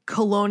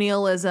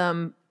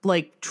colonialism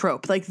like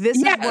trope. Like this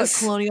is what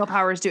colonial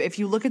powers do. If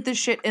you look at this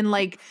shit in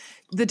like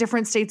the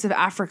different states of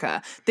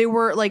Africa, they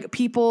were like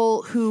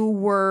people who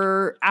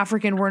were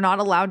African were not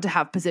allowed to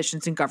have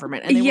positions in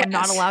government, and they were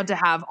not allowed to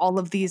have all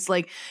of these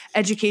like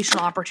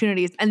educational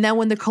opportunities. And then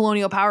when the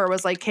colonial power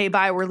was like, "Okay,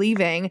 bye, we're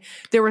leaving,"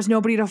 there was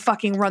nobody to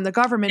fucking run the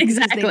government because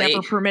they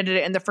never permitted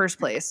it in the first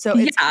place. So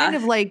it's kind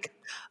of like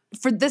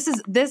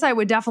this I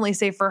would definitely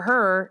say for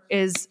her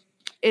is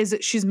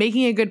she's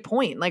making a good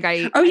point. Like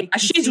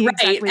she's right,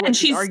 exactly and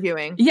she's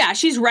arguing. Yeah,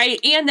 she's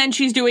right, and then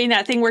she's doing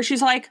that thing where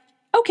she's like,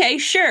 "Okay,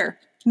 sure.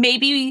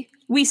 Maybe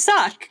we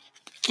suck.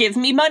 Give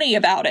me money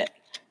about it."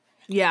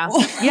 Yeah.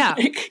 Yeah.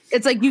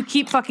 It's like you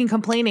keep fucking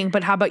complaining,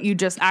 but how about you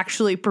just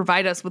actually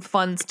provide us with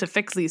funds to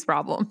fix these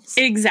problems?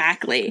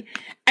 Exactly.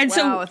 And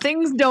so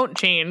things don't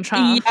change,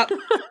 huh? Yep.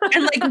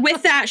 And like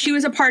with that, she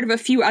was a part of a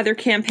few other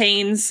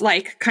campaigns,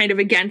 like kind of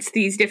against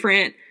these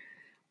different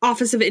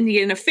Office of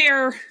Indian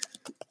Affairs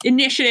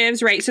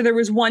initiatives, right? So there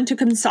was one to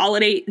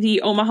consolidate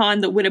the Omaha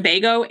and the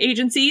Winnebago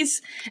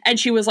agencies, and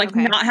she was like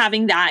not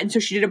having that, and so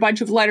she did a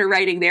bunch of letter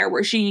writing there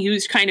where she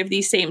used kind of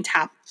these same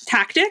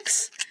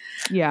tactics.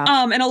 Yeah.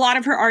 And a lot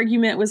of her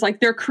argument was like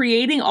they're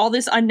creating all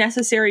this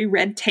unnecessary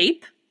red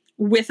tape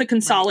with a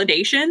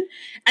consolidation,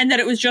 and that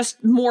it was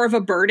just more of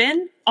a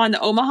burden on the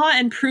Omaha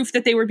and proof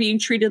that they were being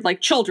treated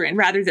like children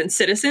rather than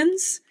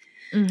citizens.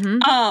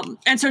 Mm-hmm.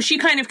 And so she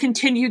kind of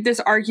continued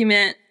this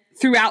argument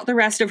throughout the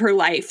rest of her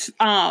life.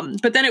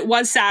 But then it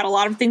was sad. A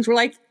lot of things were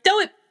like, though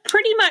it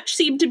pretty much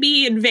seemed to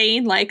be in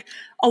vain. Like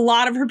a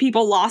lot of her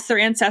people lost their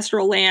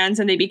ancestral lands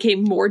and they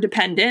became more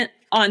dependent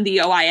on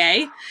the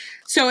OIA.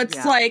 So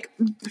it's like,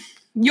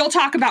 you'll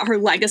talk about her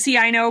legacy,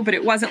 I know, but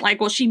it wasn't like,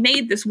 well, she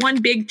made this one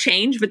big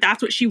change, but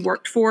that's what she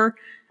worked for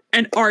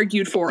and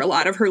argued for a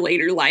lot of her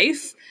later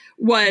life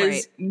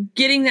was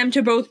getting them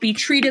to both be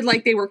treated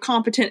like they were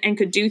competent and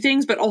could do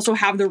things, but also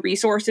have the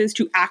resources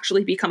to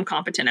actually become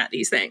competent at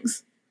these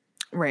things.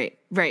 Right.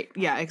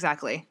 Yeah,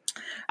 exactly.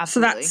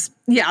 Absolutely. So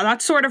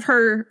that's sort of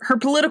her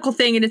political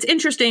thing. And it's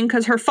interesting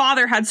because her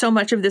father had so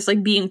much of this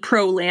like being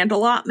pro land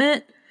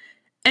allotment,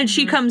 and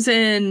she comes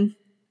in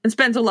and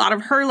spends a lot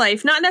of her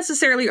life not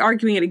necessarily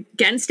arguing it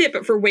against it,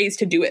 but for ways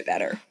to do it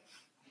better.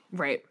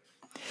 Right.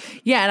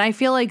 Yeah. And I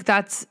feel like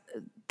that's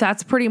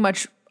pretty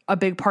much a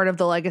big part of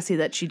the legacy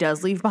that she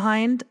does leave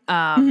behind.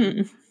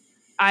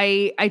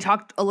 I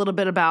talked a little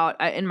bit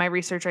about, in my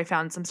research, I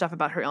found some stuff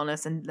about her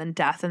illness and then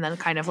death, and then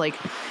kind of like,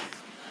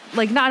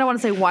 I don't want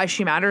to say why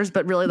she matters,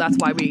 but really that's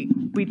why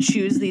we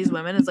choose these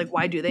women. It's like,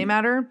 why do they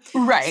matter?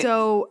 Right.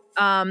 So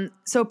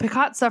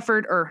Picot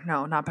suffered, or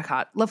no, not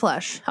Picot,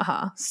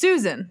 LaFlèche.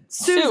 Susan.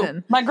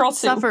 Sue, my girl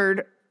Sue.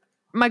 Suffered.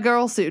 My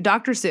girl Sue,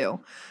 Dr. Sue,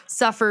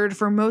 suffered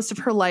for most of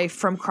her life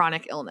from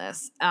chronic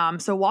illness.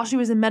 So while she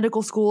was in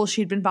medical school,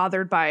 she'd been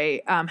bothered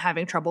by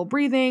having trouble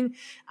breathing.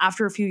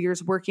 After a few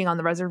years working on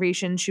the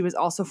reservation, she was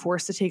also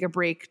forced to take a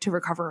break to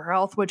recover her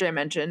health, which I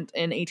mentioned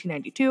in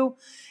 1892.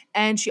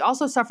 And she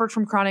also suffered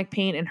from chronic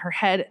pain in her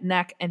head,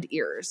 neck, and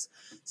ears.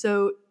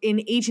 So in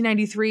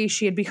 1893,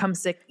 she had become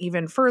sick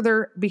even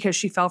further because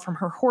she fell from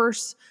her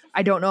horse.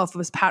 I don't know if it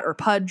was Pat or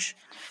Pudge,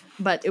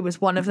 but it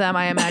was one of them,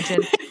 I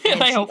imagine.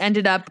 And she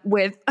ended up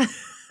with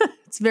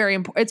It's very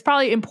important. It's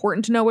probably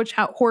important to know which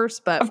horse,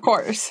 but of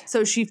course.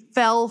 So she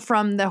fell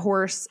from the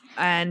horse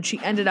and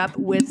she ended up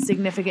with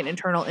significant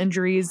internal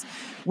injuries,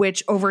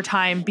 which over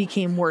time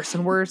became worse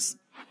and worse.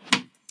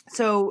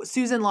 So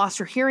Susan lost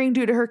her hearing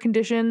due to her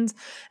conditions,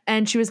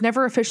 and she was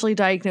never officially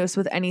diagnosed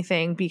with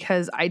anything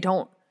because I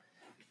don't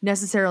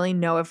necessarily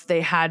know if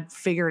they had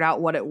figured out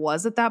what it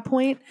was at that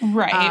point.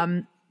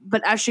 Right.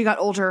 But as she got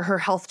older, her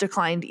health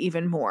declined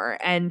even more,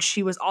 and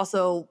she was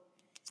also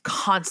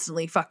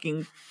constantly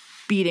fucking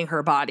beating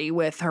her body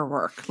with her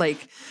work.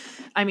 Like,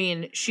 I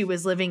mean, she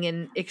was living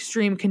in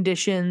extreme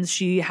conditions.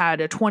 She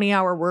had a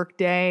 20-hour work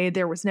day.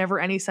 There was never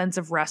any sense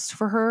of rest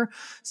for her.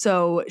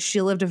 So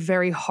she lived a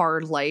very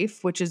hard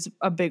life, which is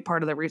a big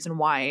part of the reason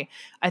why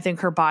I think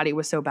her body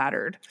was so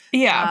battered.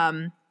 Yeah.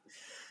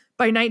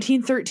 By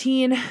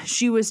 1913,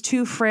 she was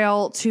too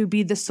frail to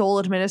be the sole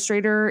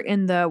administrator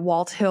in the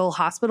Walt Hill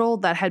Hospital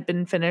that had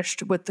been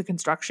finished with the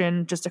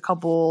construction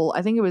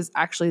I think it was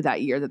actually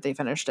that year that they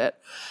finished it.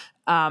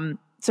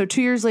 So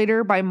 2 years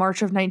later, by March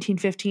of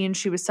 1915,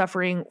 she was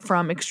suffering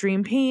from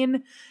extreme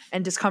pain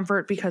and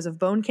discomfort because of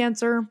bone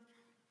cancer.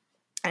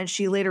 And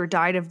she later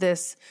died of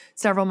this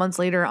several months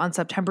later on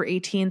September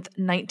 18th,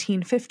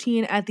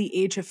 1915, at the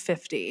age of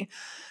 50.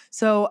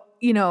 So,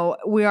 you know,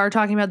 we are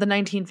talking about the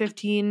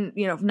 1915,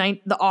 you know,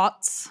 the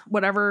aughts,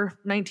 whatever,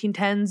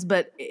 1910s,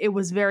 but it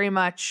was very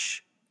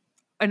much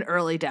an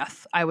early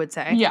death, I would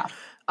say. Yeah.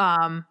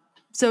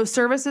 So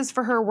services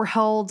for her were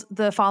held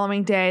the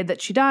following day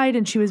that she died,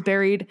 and she was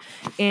buried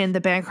in the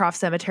Bancroft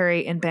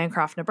Cemetery in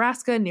Bancroft,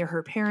 Nebraska, near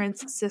her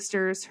parents,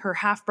 sisters, her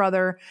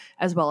half-brother,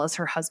 as well as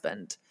her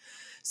husband.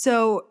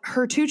 So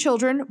her 2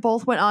 children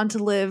both went on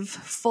to live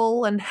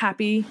full and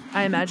happy,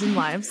 I imagine,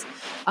 lives.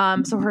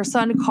 So her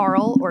son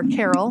Carl, or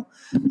Carol,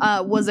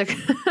 was a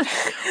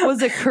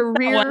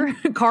career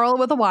Carl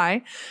with a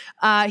Y.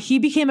 He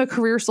became a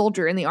career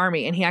soldier in the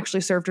Army, and he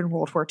actually served in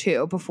World War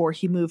II before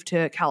he moved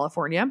to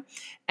California.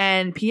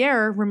 And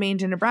Pierre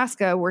remained in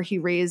Nebraska, where he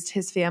raised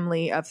his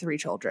family of 3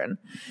 children.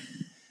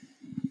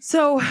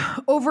 So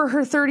over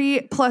her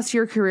 30-plus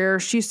year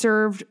career, she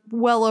served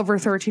well over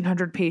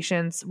 1,300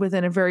 patients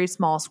within a very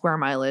small square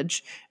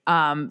mileage.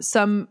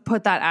 Some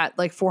put that at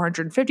like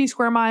 450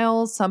 square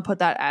miles. Some put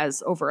that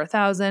as over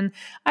 1,000.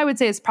 I would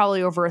say it's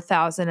probably over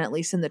 1,000, at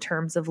least in the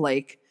terms of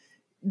like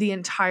the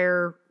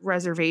entire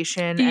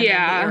reservation and then the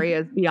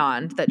areas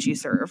beyond that she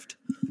served.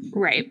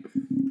 Right.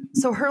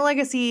 So her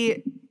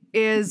legacy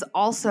is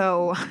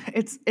also,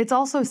 it's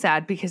also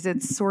sad because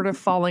it's sort of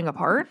falling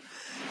apart.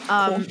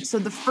 So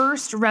the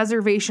first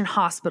reservation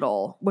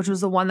hospital, which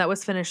was the one that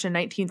was finished in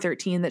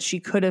 1913 that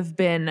she could have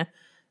been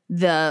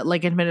the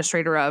like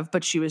administrator of,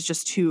 but she was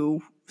just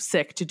too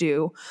sick to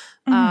do.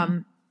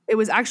 It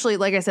was actually,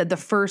 like I said, the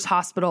first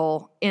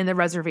hospital in the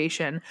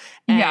reservation,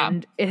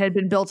 and it had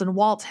been built in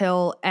Walt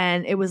Hill,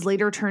 and it was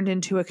later turned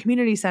into a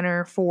community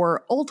center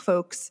for old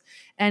folks,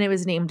 and it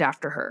was named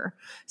after her.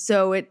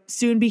 So it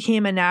soon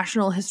became a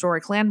National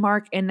Historic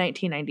Landmark in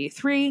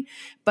 1993,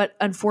 but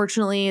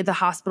unfortunately, the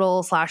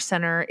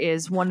hospital/center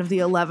is one of the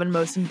 11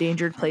 most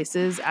endangered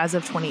places as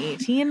of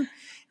 2018,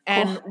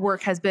 and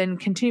work has been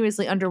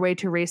continuously underway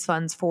to raise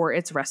funds for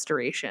its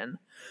restoration.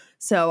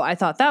 So I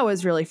thought that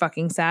was really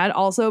fucking sad.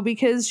 Also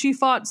because she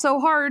fought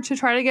so hard to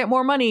try to get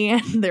more money.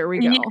 And there we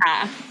go.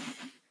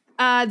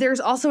 Yeah.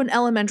 There's also an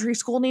elementary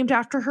school named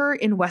after her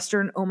in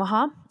Western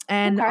Omaha.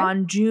 And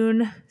on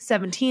June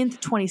 17th,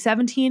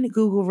 2017,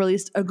 Google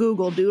released a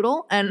Google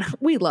Doodle. And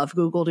we love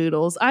Google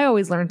Doodles. I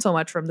always learn so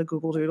much from the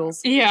Google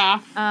Doodles.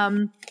 Yeah.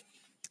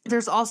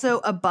 There's also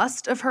a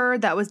bust of her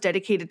that was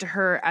dedicated to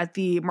her at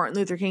the Martin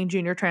Luther King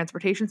Jr.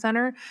 Transportation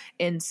Center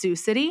in Sioux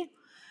City.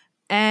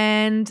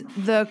 And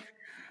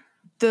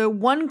the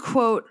one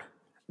quote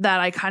that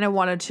I kind of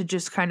wanted to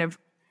just kind of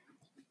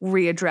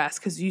readdress,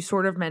 because you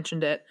sort of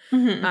mentioned it,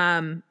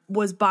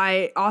 was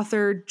by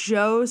author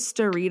Joe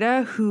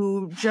Starita,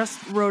 who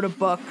just wrote a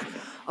book,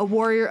 A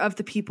Warrior of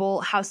the People,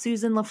 How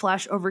Susan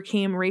LaFlèche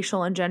Overcame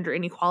Racial and Gender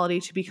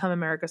Inequality to Become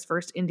America's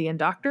First Indian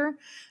Doctor,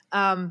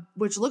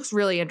 which looks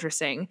really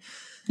interesting.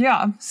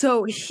 Yeah.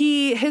 So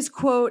his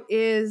quote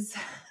is...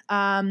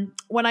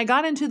 when I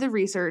got into the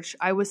research,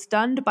 I was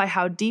stunned by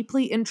how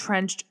deeply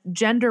entrenched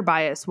gender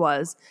bias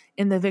was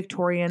in the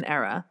Victorian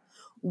era.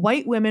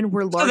 White women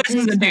were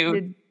largely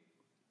expected,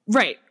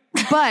 right?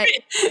 But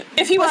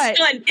if he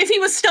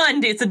was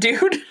stunned, it's a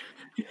dude,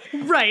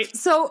 right?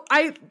 So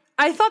I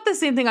thought the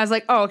same thing. I was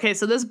like, oh, okay,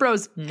 so this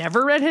bro's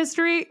never read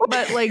history,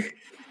 but like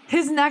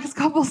his next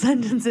couple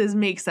sentences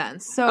make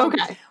sense. So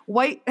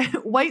white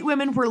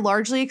women were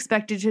largely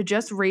expected to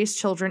just raise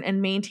children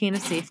and maintain a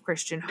safe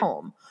Christian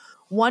home.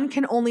 One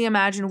can only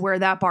imagine where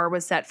that bar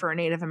was set for a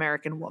Native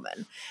American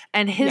woman.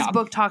 And his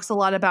book talks a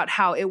lot about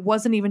how it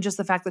wasn't even just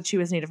the fact that she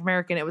was Native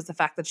American, it was the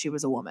fact that she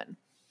was a woman.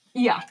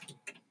 Yeah.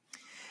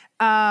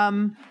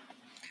 And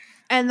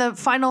the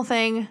final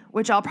thing,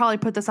 which I'll probably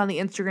put this on the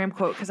Instagram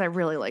quote because I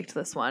really liked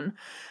this one,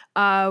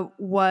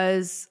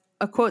 was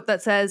a quote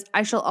that says,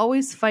 "I shall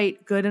always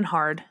fight good and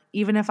hard,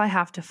 even if I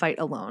have to fight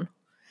alone."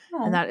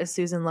 And that is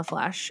Susan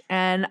LaFlèche.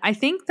 And I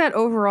think that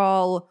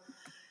overall,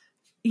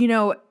 you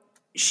know,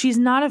 she's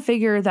not a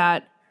figure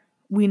that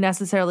we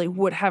necessarily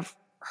would have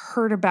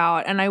heard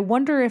about. And I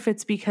wonder if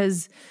it's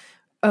because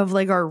of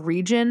like our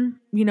region,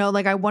 you know,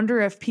 like I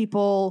wonder if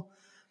people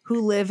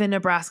who live in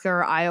Nebraska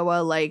or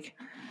Iowa like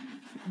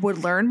would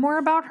learn more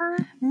about her.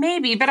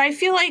 Maybe, but I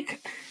feel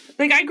like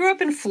I grew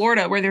up in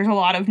Florida where there's a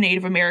lot of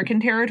Native American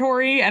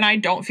territory, and I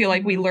don't feel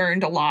like we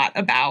learned a lot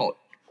about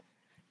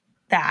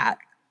that.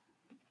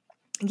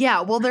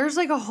 Yeah, well, there's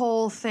like a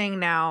whole thing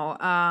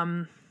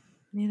now.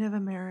 Native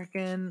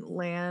American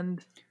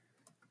land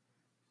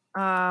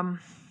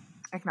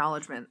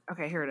acknowledgement.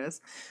 Okay, here it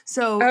is.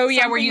 So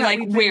where you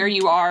like where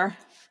you are.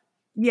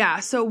 Yeah,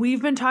 so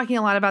we've been talking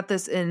a lot about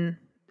this in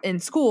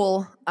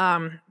school,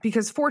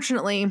 because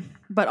fortunately,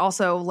 but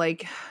also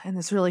like in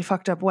this really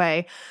fucked up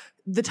way,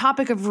 the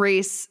topic of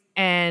race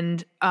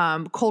and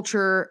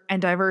culture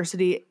and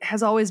diversity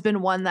has always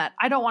been one that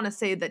I don't want to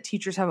say that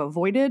teachers have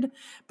avoided,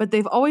 but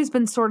they've always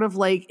been sort of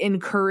like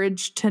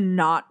encouraged to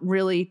not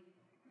really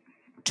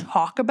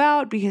talk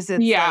about because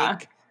it's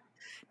like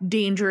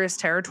dangerous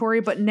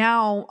territory. But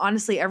now,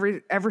 honestly,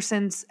 ever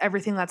since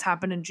everything that's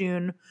happened in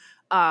June,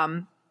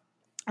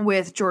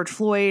 with George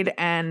Floyd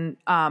and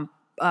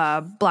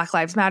Black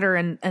Lives Matter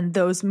and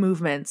those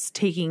movements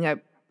taking a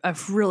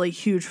really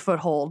huge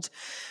foothold,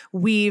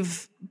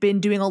 we've been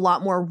doing a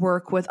lot more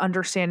work with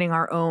understanding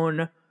our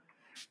own.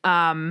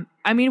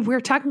 I mean, we're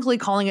technically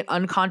calling it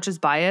unconscious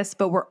bias,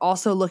 but we're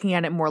also looking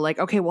at it more like,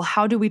 okay, well,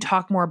 how do we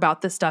talk more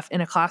about this stuff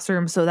in a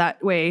classroom so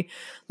that way,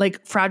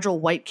 like, fragile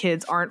white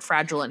kids aren't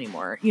fragile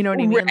anymore? You know what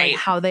I mean? Right. Like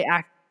how they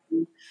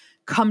actually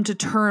come to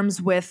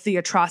terms with the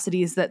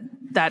atrocities that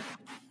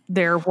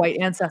their white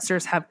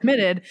ancestors have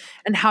committed,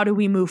 and how do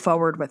we move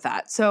forward with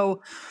that?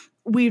 So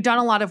we've done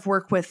a lot of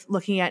work with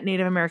looking at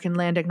Native American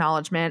land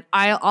acknowledgement.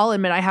 I'll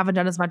admit I haven't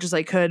done as much as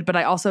I could, but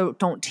I also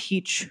don't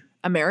teach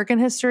American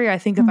history. I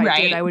think if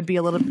I did, I would be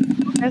a little bit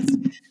focused.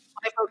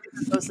 My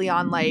focus is mostly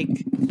on like,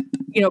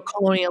 you know,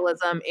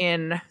 colonialism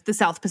in the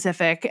South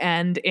Pacific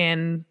and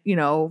in, you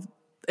know,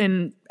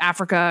 in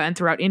Africa and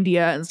throughout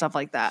India and stuff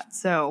like that.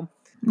 So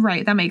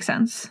right, that makes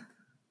sense.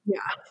 Yeah.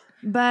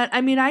 But I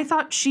mean, I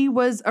thought she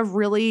was a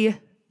really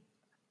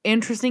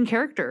interesting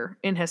character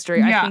in history.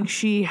 Yeah. I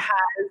think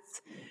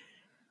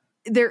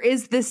there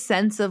is this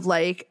sense of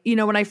like, you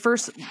know, when I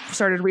first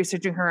started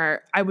researching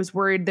her, I was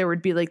worried there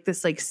would be like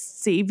this like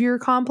savior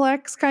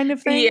complex kind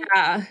of thing.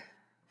 Yeah.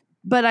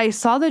 But I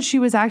saw that she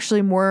was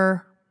actually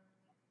more,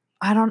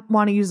 I don't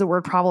want to use the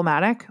word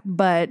problematic,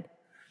 but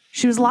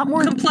she was a lot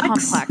more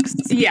complex.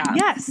 Yeah.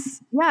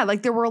 Yes. Yeah.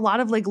 Like there were a lot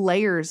of like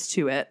layers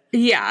to it.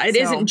 Yeah. It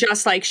isn't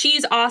just like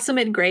she's awesome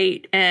and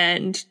great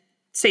and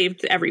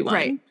saved everyone.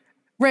 Right.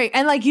 Right.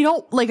 And like, you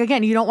don't like,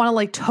 again, you don't want to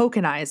like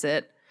tokenize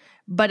it,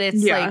 but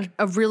it's like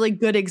a really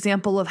good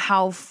example of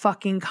how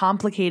fucking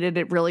complicated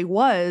it really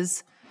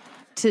was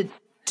to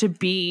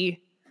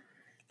be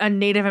a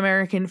Native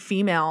American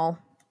female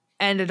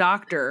and a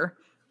doctor.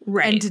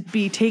 Right. And to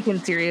be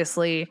taken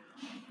seriously,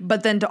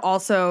 but then to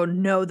also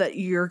know that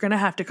you're going to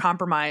have to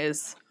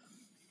compromise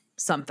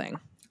something.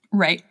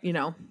 Right. You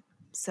know?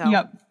 So.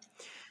 Yep.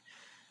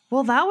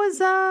 Well, that was,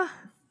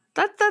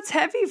 that's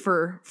heavy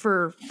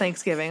for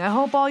Thanksgiving. I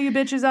hope all you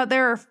bitches out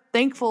there are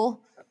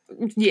thankful.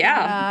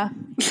 Yeah.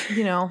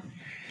 You know,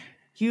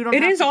 you don't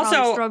it have is to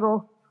also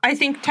struggle. I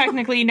think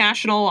technically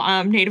National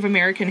Native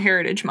American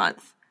Heritage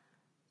Month.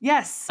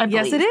 Yes.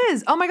 Yes, it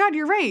is. Oh my God,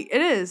 you're right.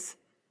 It is.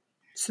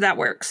 So that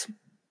works.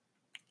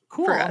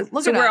 Cool. Look at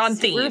us. We're on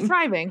theme. We're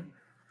thriving.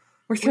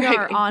 We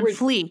are on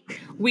fleek.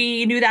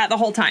 We knew that the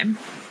whole time.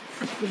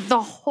 The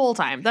whole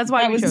time. That's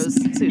why we chose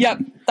Susan. Yep.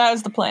 That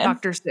was the plan.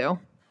 Dr. Sue.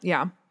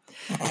 Yeah.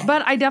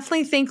 But I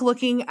definitely think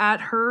looking at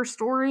her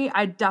story,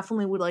 I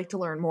definitely would like to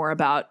learn more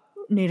about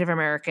Native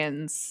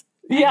Americans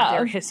and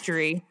their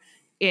history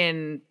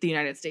in the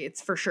United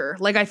States for sure.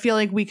 Like I feel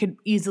like we could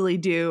easily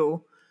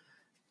do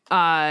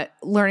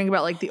learning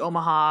about like the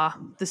Omaha,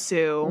 the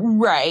Sioux.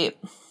 Right.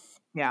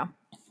 Yeah.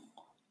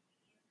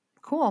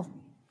 Cool.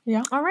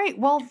 Yeah. All right.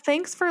 Well,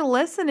 thanks for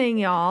listening,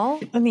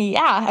 y'all. I mean,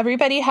 yeah,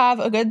 everybody have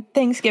a good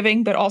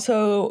Thanksgiving, but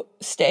also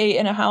stay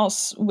in a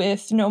house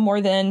with no more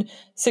than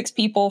 6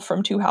 people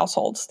from 2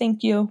 households.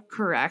 Thank you.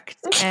 Correct.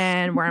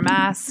 And wear a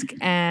mask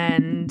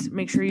and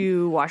make sure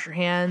you wash your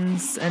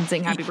hands and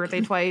sing happy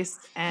birthday twice.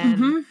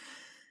 And,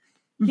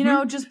 you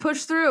know, just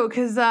push through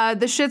because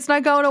the shit's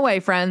not going away,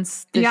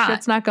 friends. The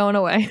shit's not going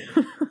away.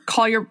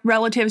 Call your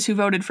relatives who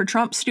voted for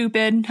Trump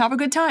stupid. Have a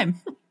good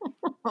time.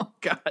 Oh,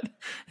 God.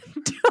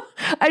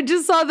 I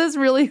just saw this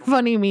really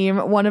funny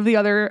meme. One of the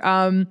other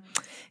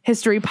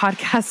history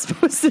podcasts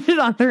posted it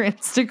on their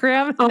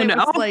Instagram. And it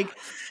was like,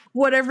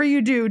 whatever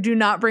you do, do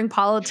not bring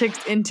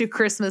politics into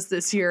Christmas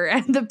this year.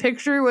 And the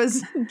picture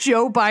was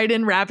Joe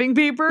Biden wrapping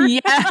paper.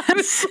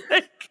 Yes.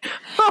 Like,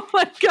 oh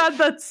my God,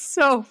 that's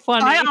so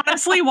funny. I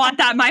honestly want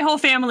that. My whole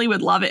family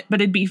would love it,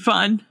 but it'd be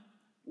fun.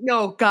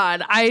 Oh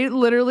God. I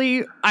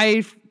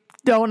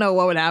don't know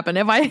what would happen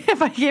if I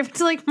gave it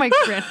to like my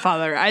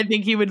grandfather. I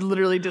think he would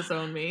literally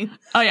disown me.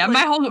 Oh yeah,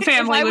 my whole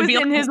family would be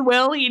in his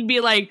will. He'd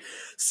be like,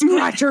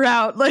 scratch her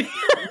out. Like,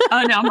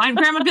 oh no, my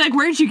grandma would be like,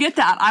 where'd you get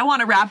that? I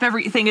want to wrap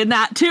everything in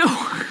that too.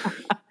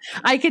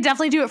 I could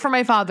definitely do it for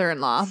my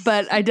father-in-law,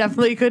 but I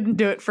definitely couldn't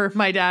do it for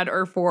my dad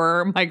or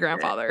for my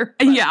grandfather.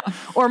 Yeah,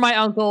 or my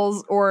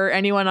uncles or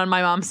anyone on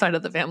my mom's side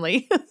of the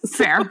family.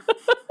 Fair.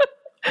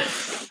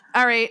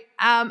 All right.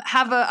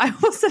 I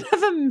almost said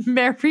have a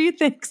Merry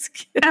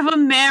Thanksgiving. Have a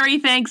Merry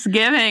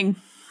Thanksgiving.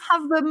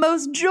 Have the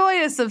most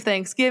joyous of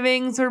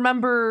Thanksgivings.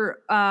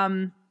 Remember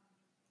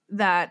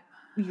that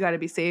you got to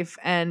be safe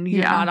and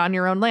you're not on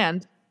your own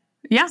land.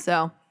 Yeah.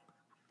 So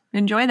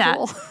enjoy that.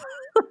 Cool.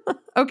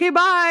 Okay,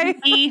 bye.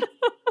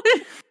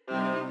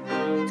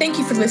 Thank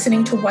you for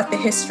listening to What the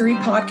History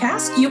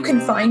podcast. You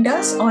can find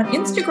us on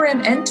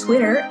Instagram and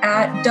Twitter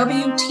at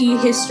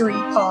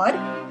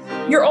WTHistoryPod.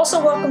 You're also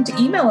welcome to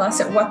email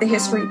us at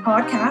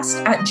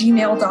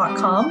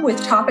whatthehistorypodcast@gmail.com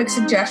with topic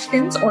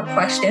suggestions or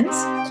questions.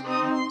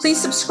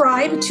 Please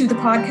subscribe to the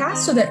podcast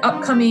so that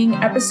upcoming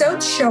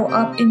episodes show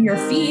up in your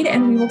feed,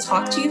 and we will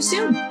talk to you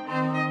soon.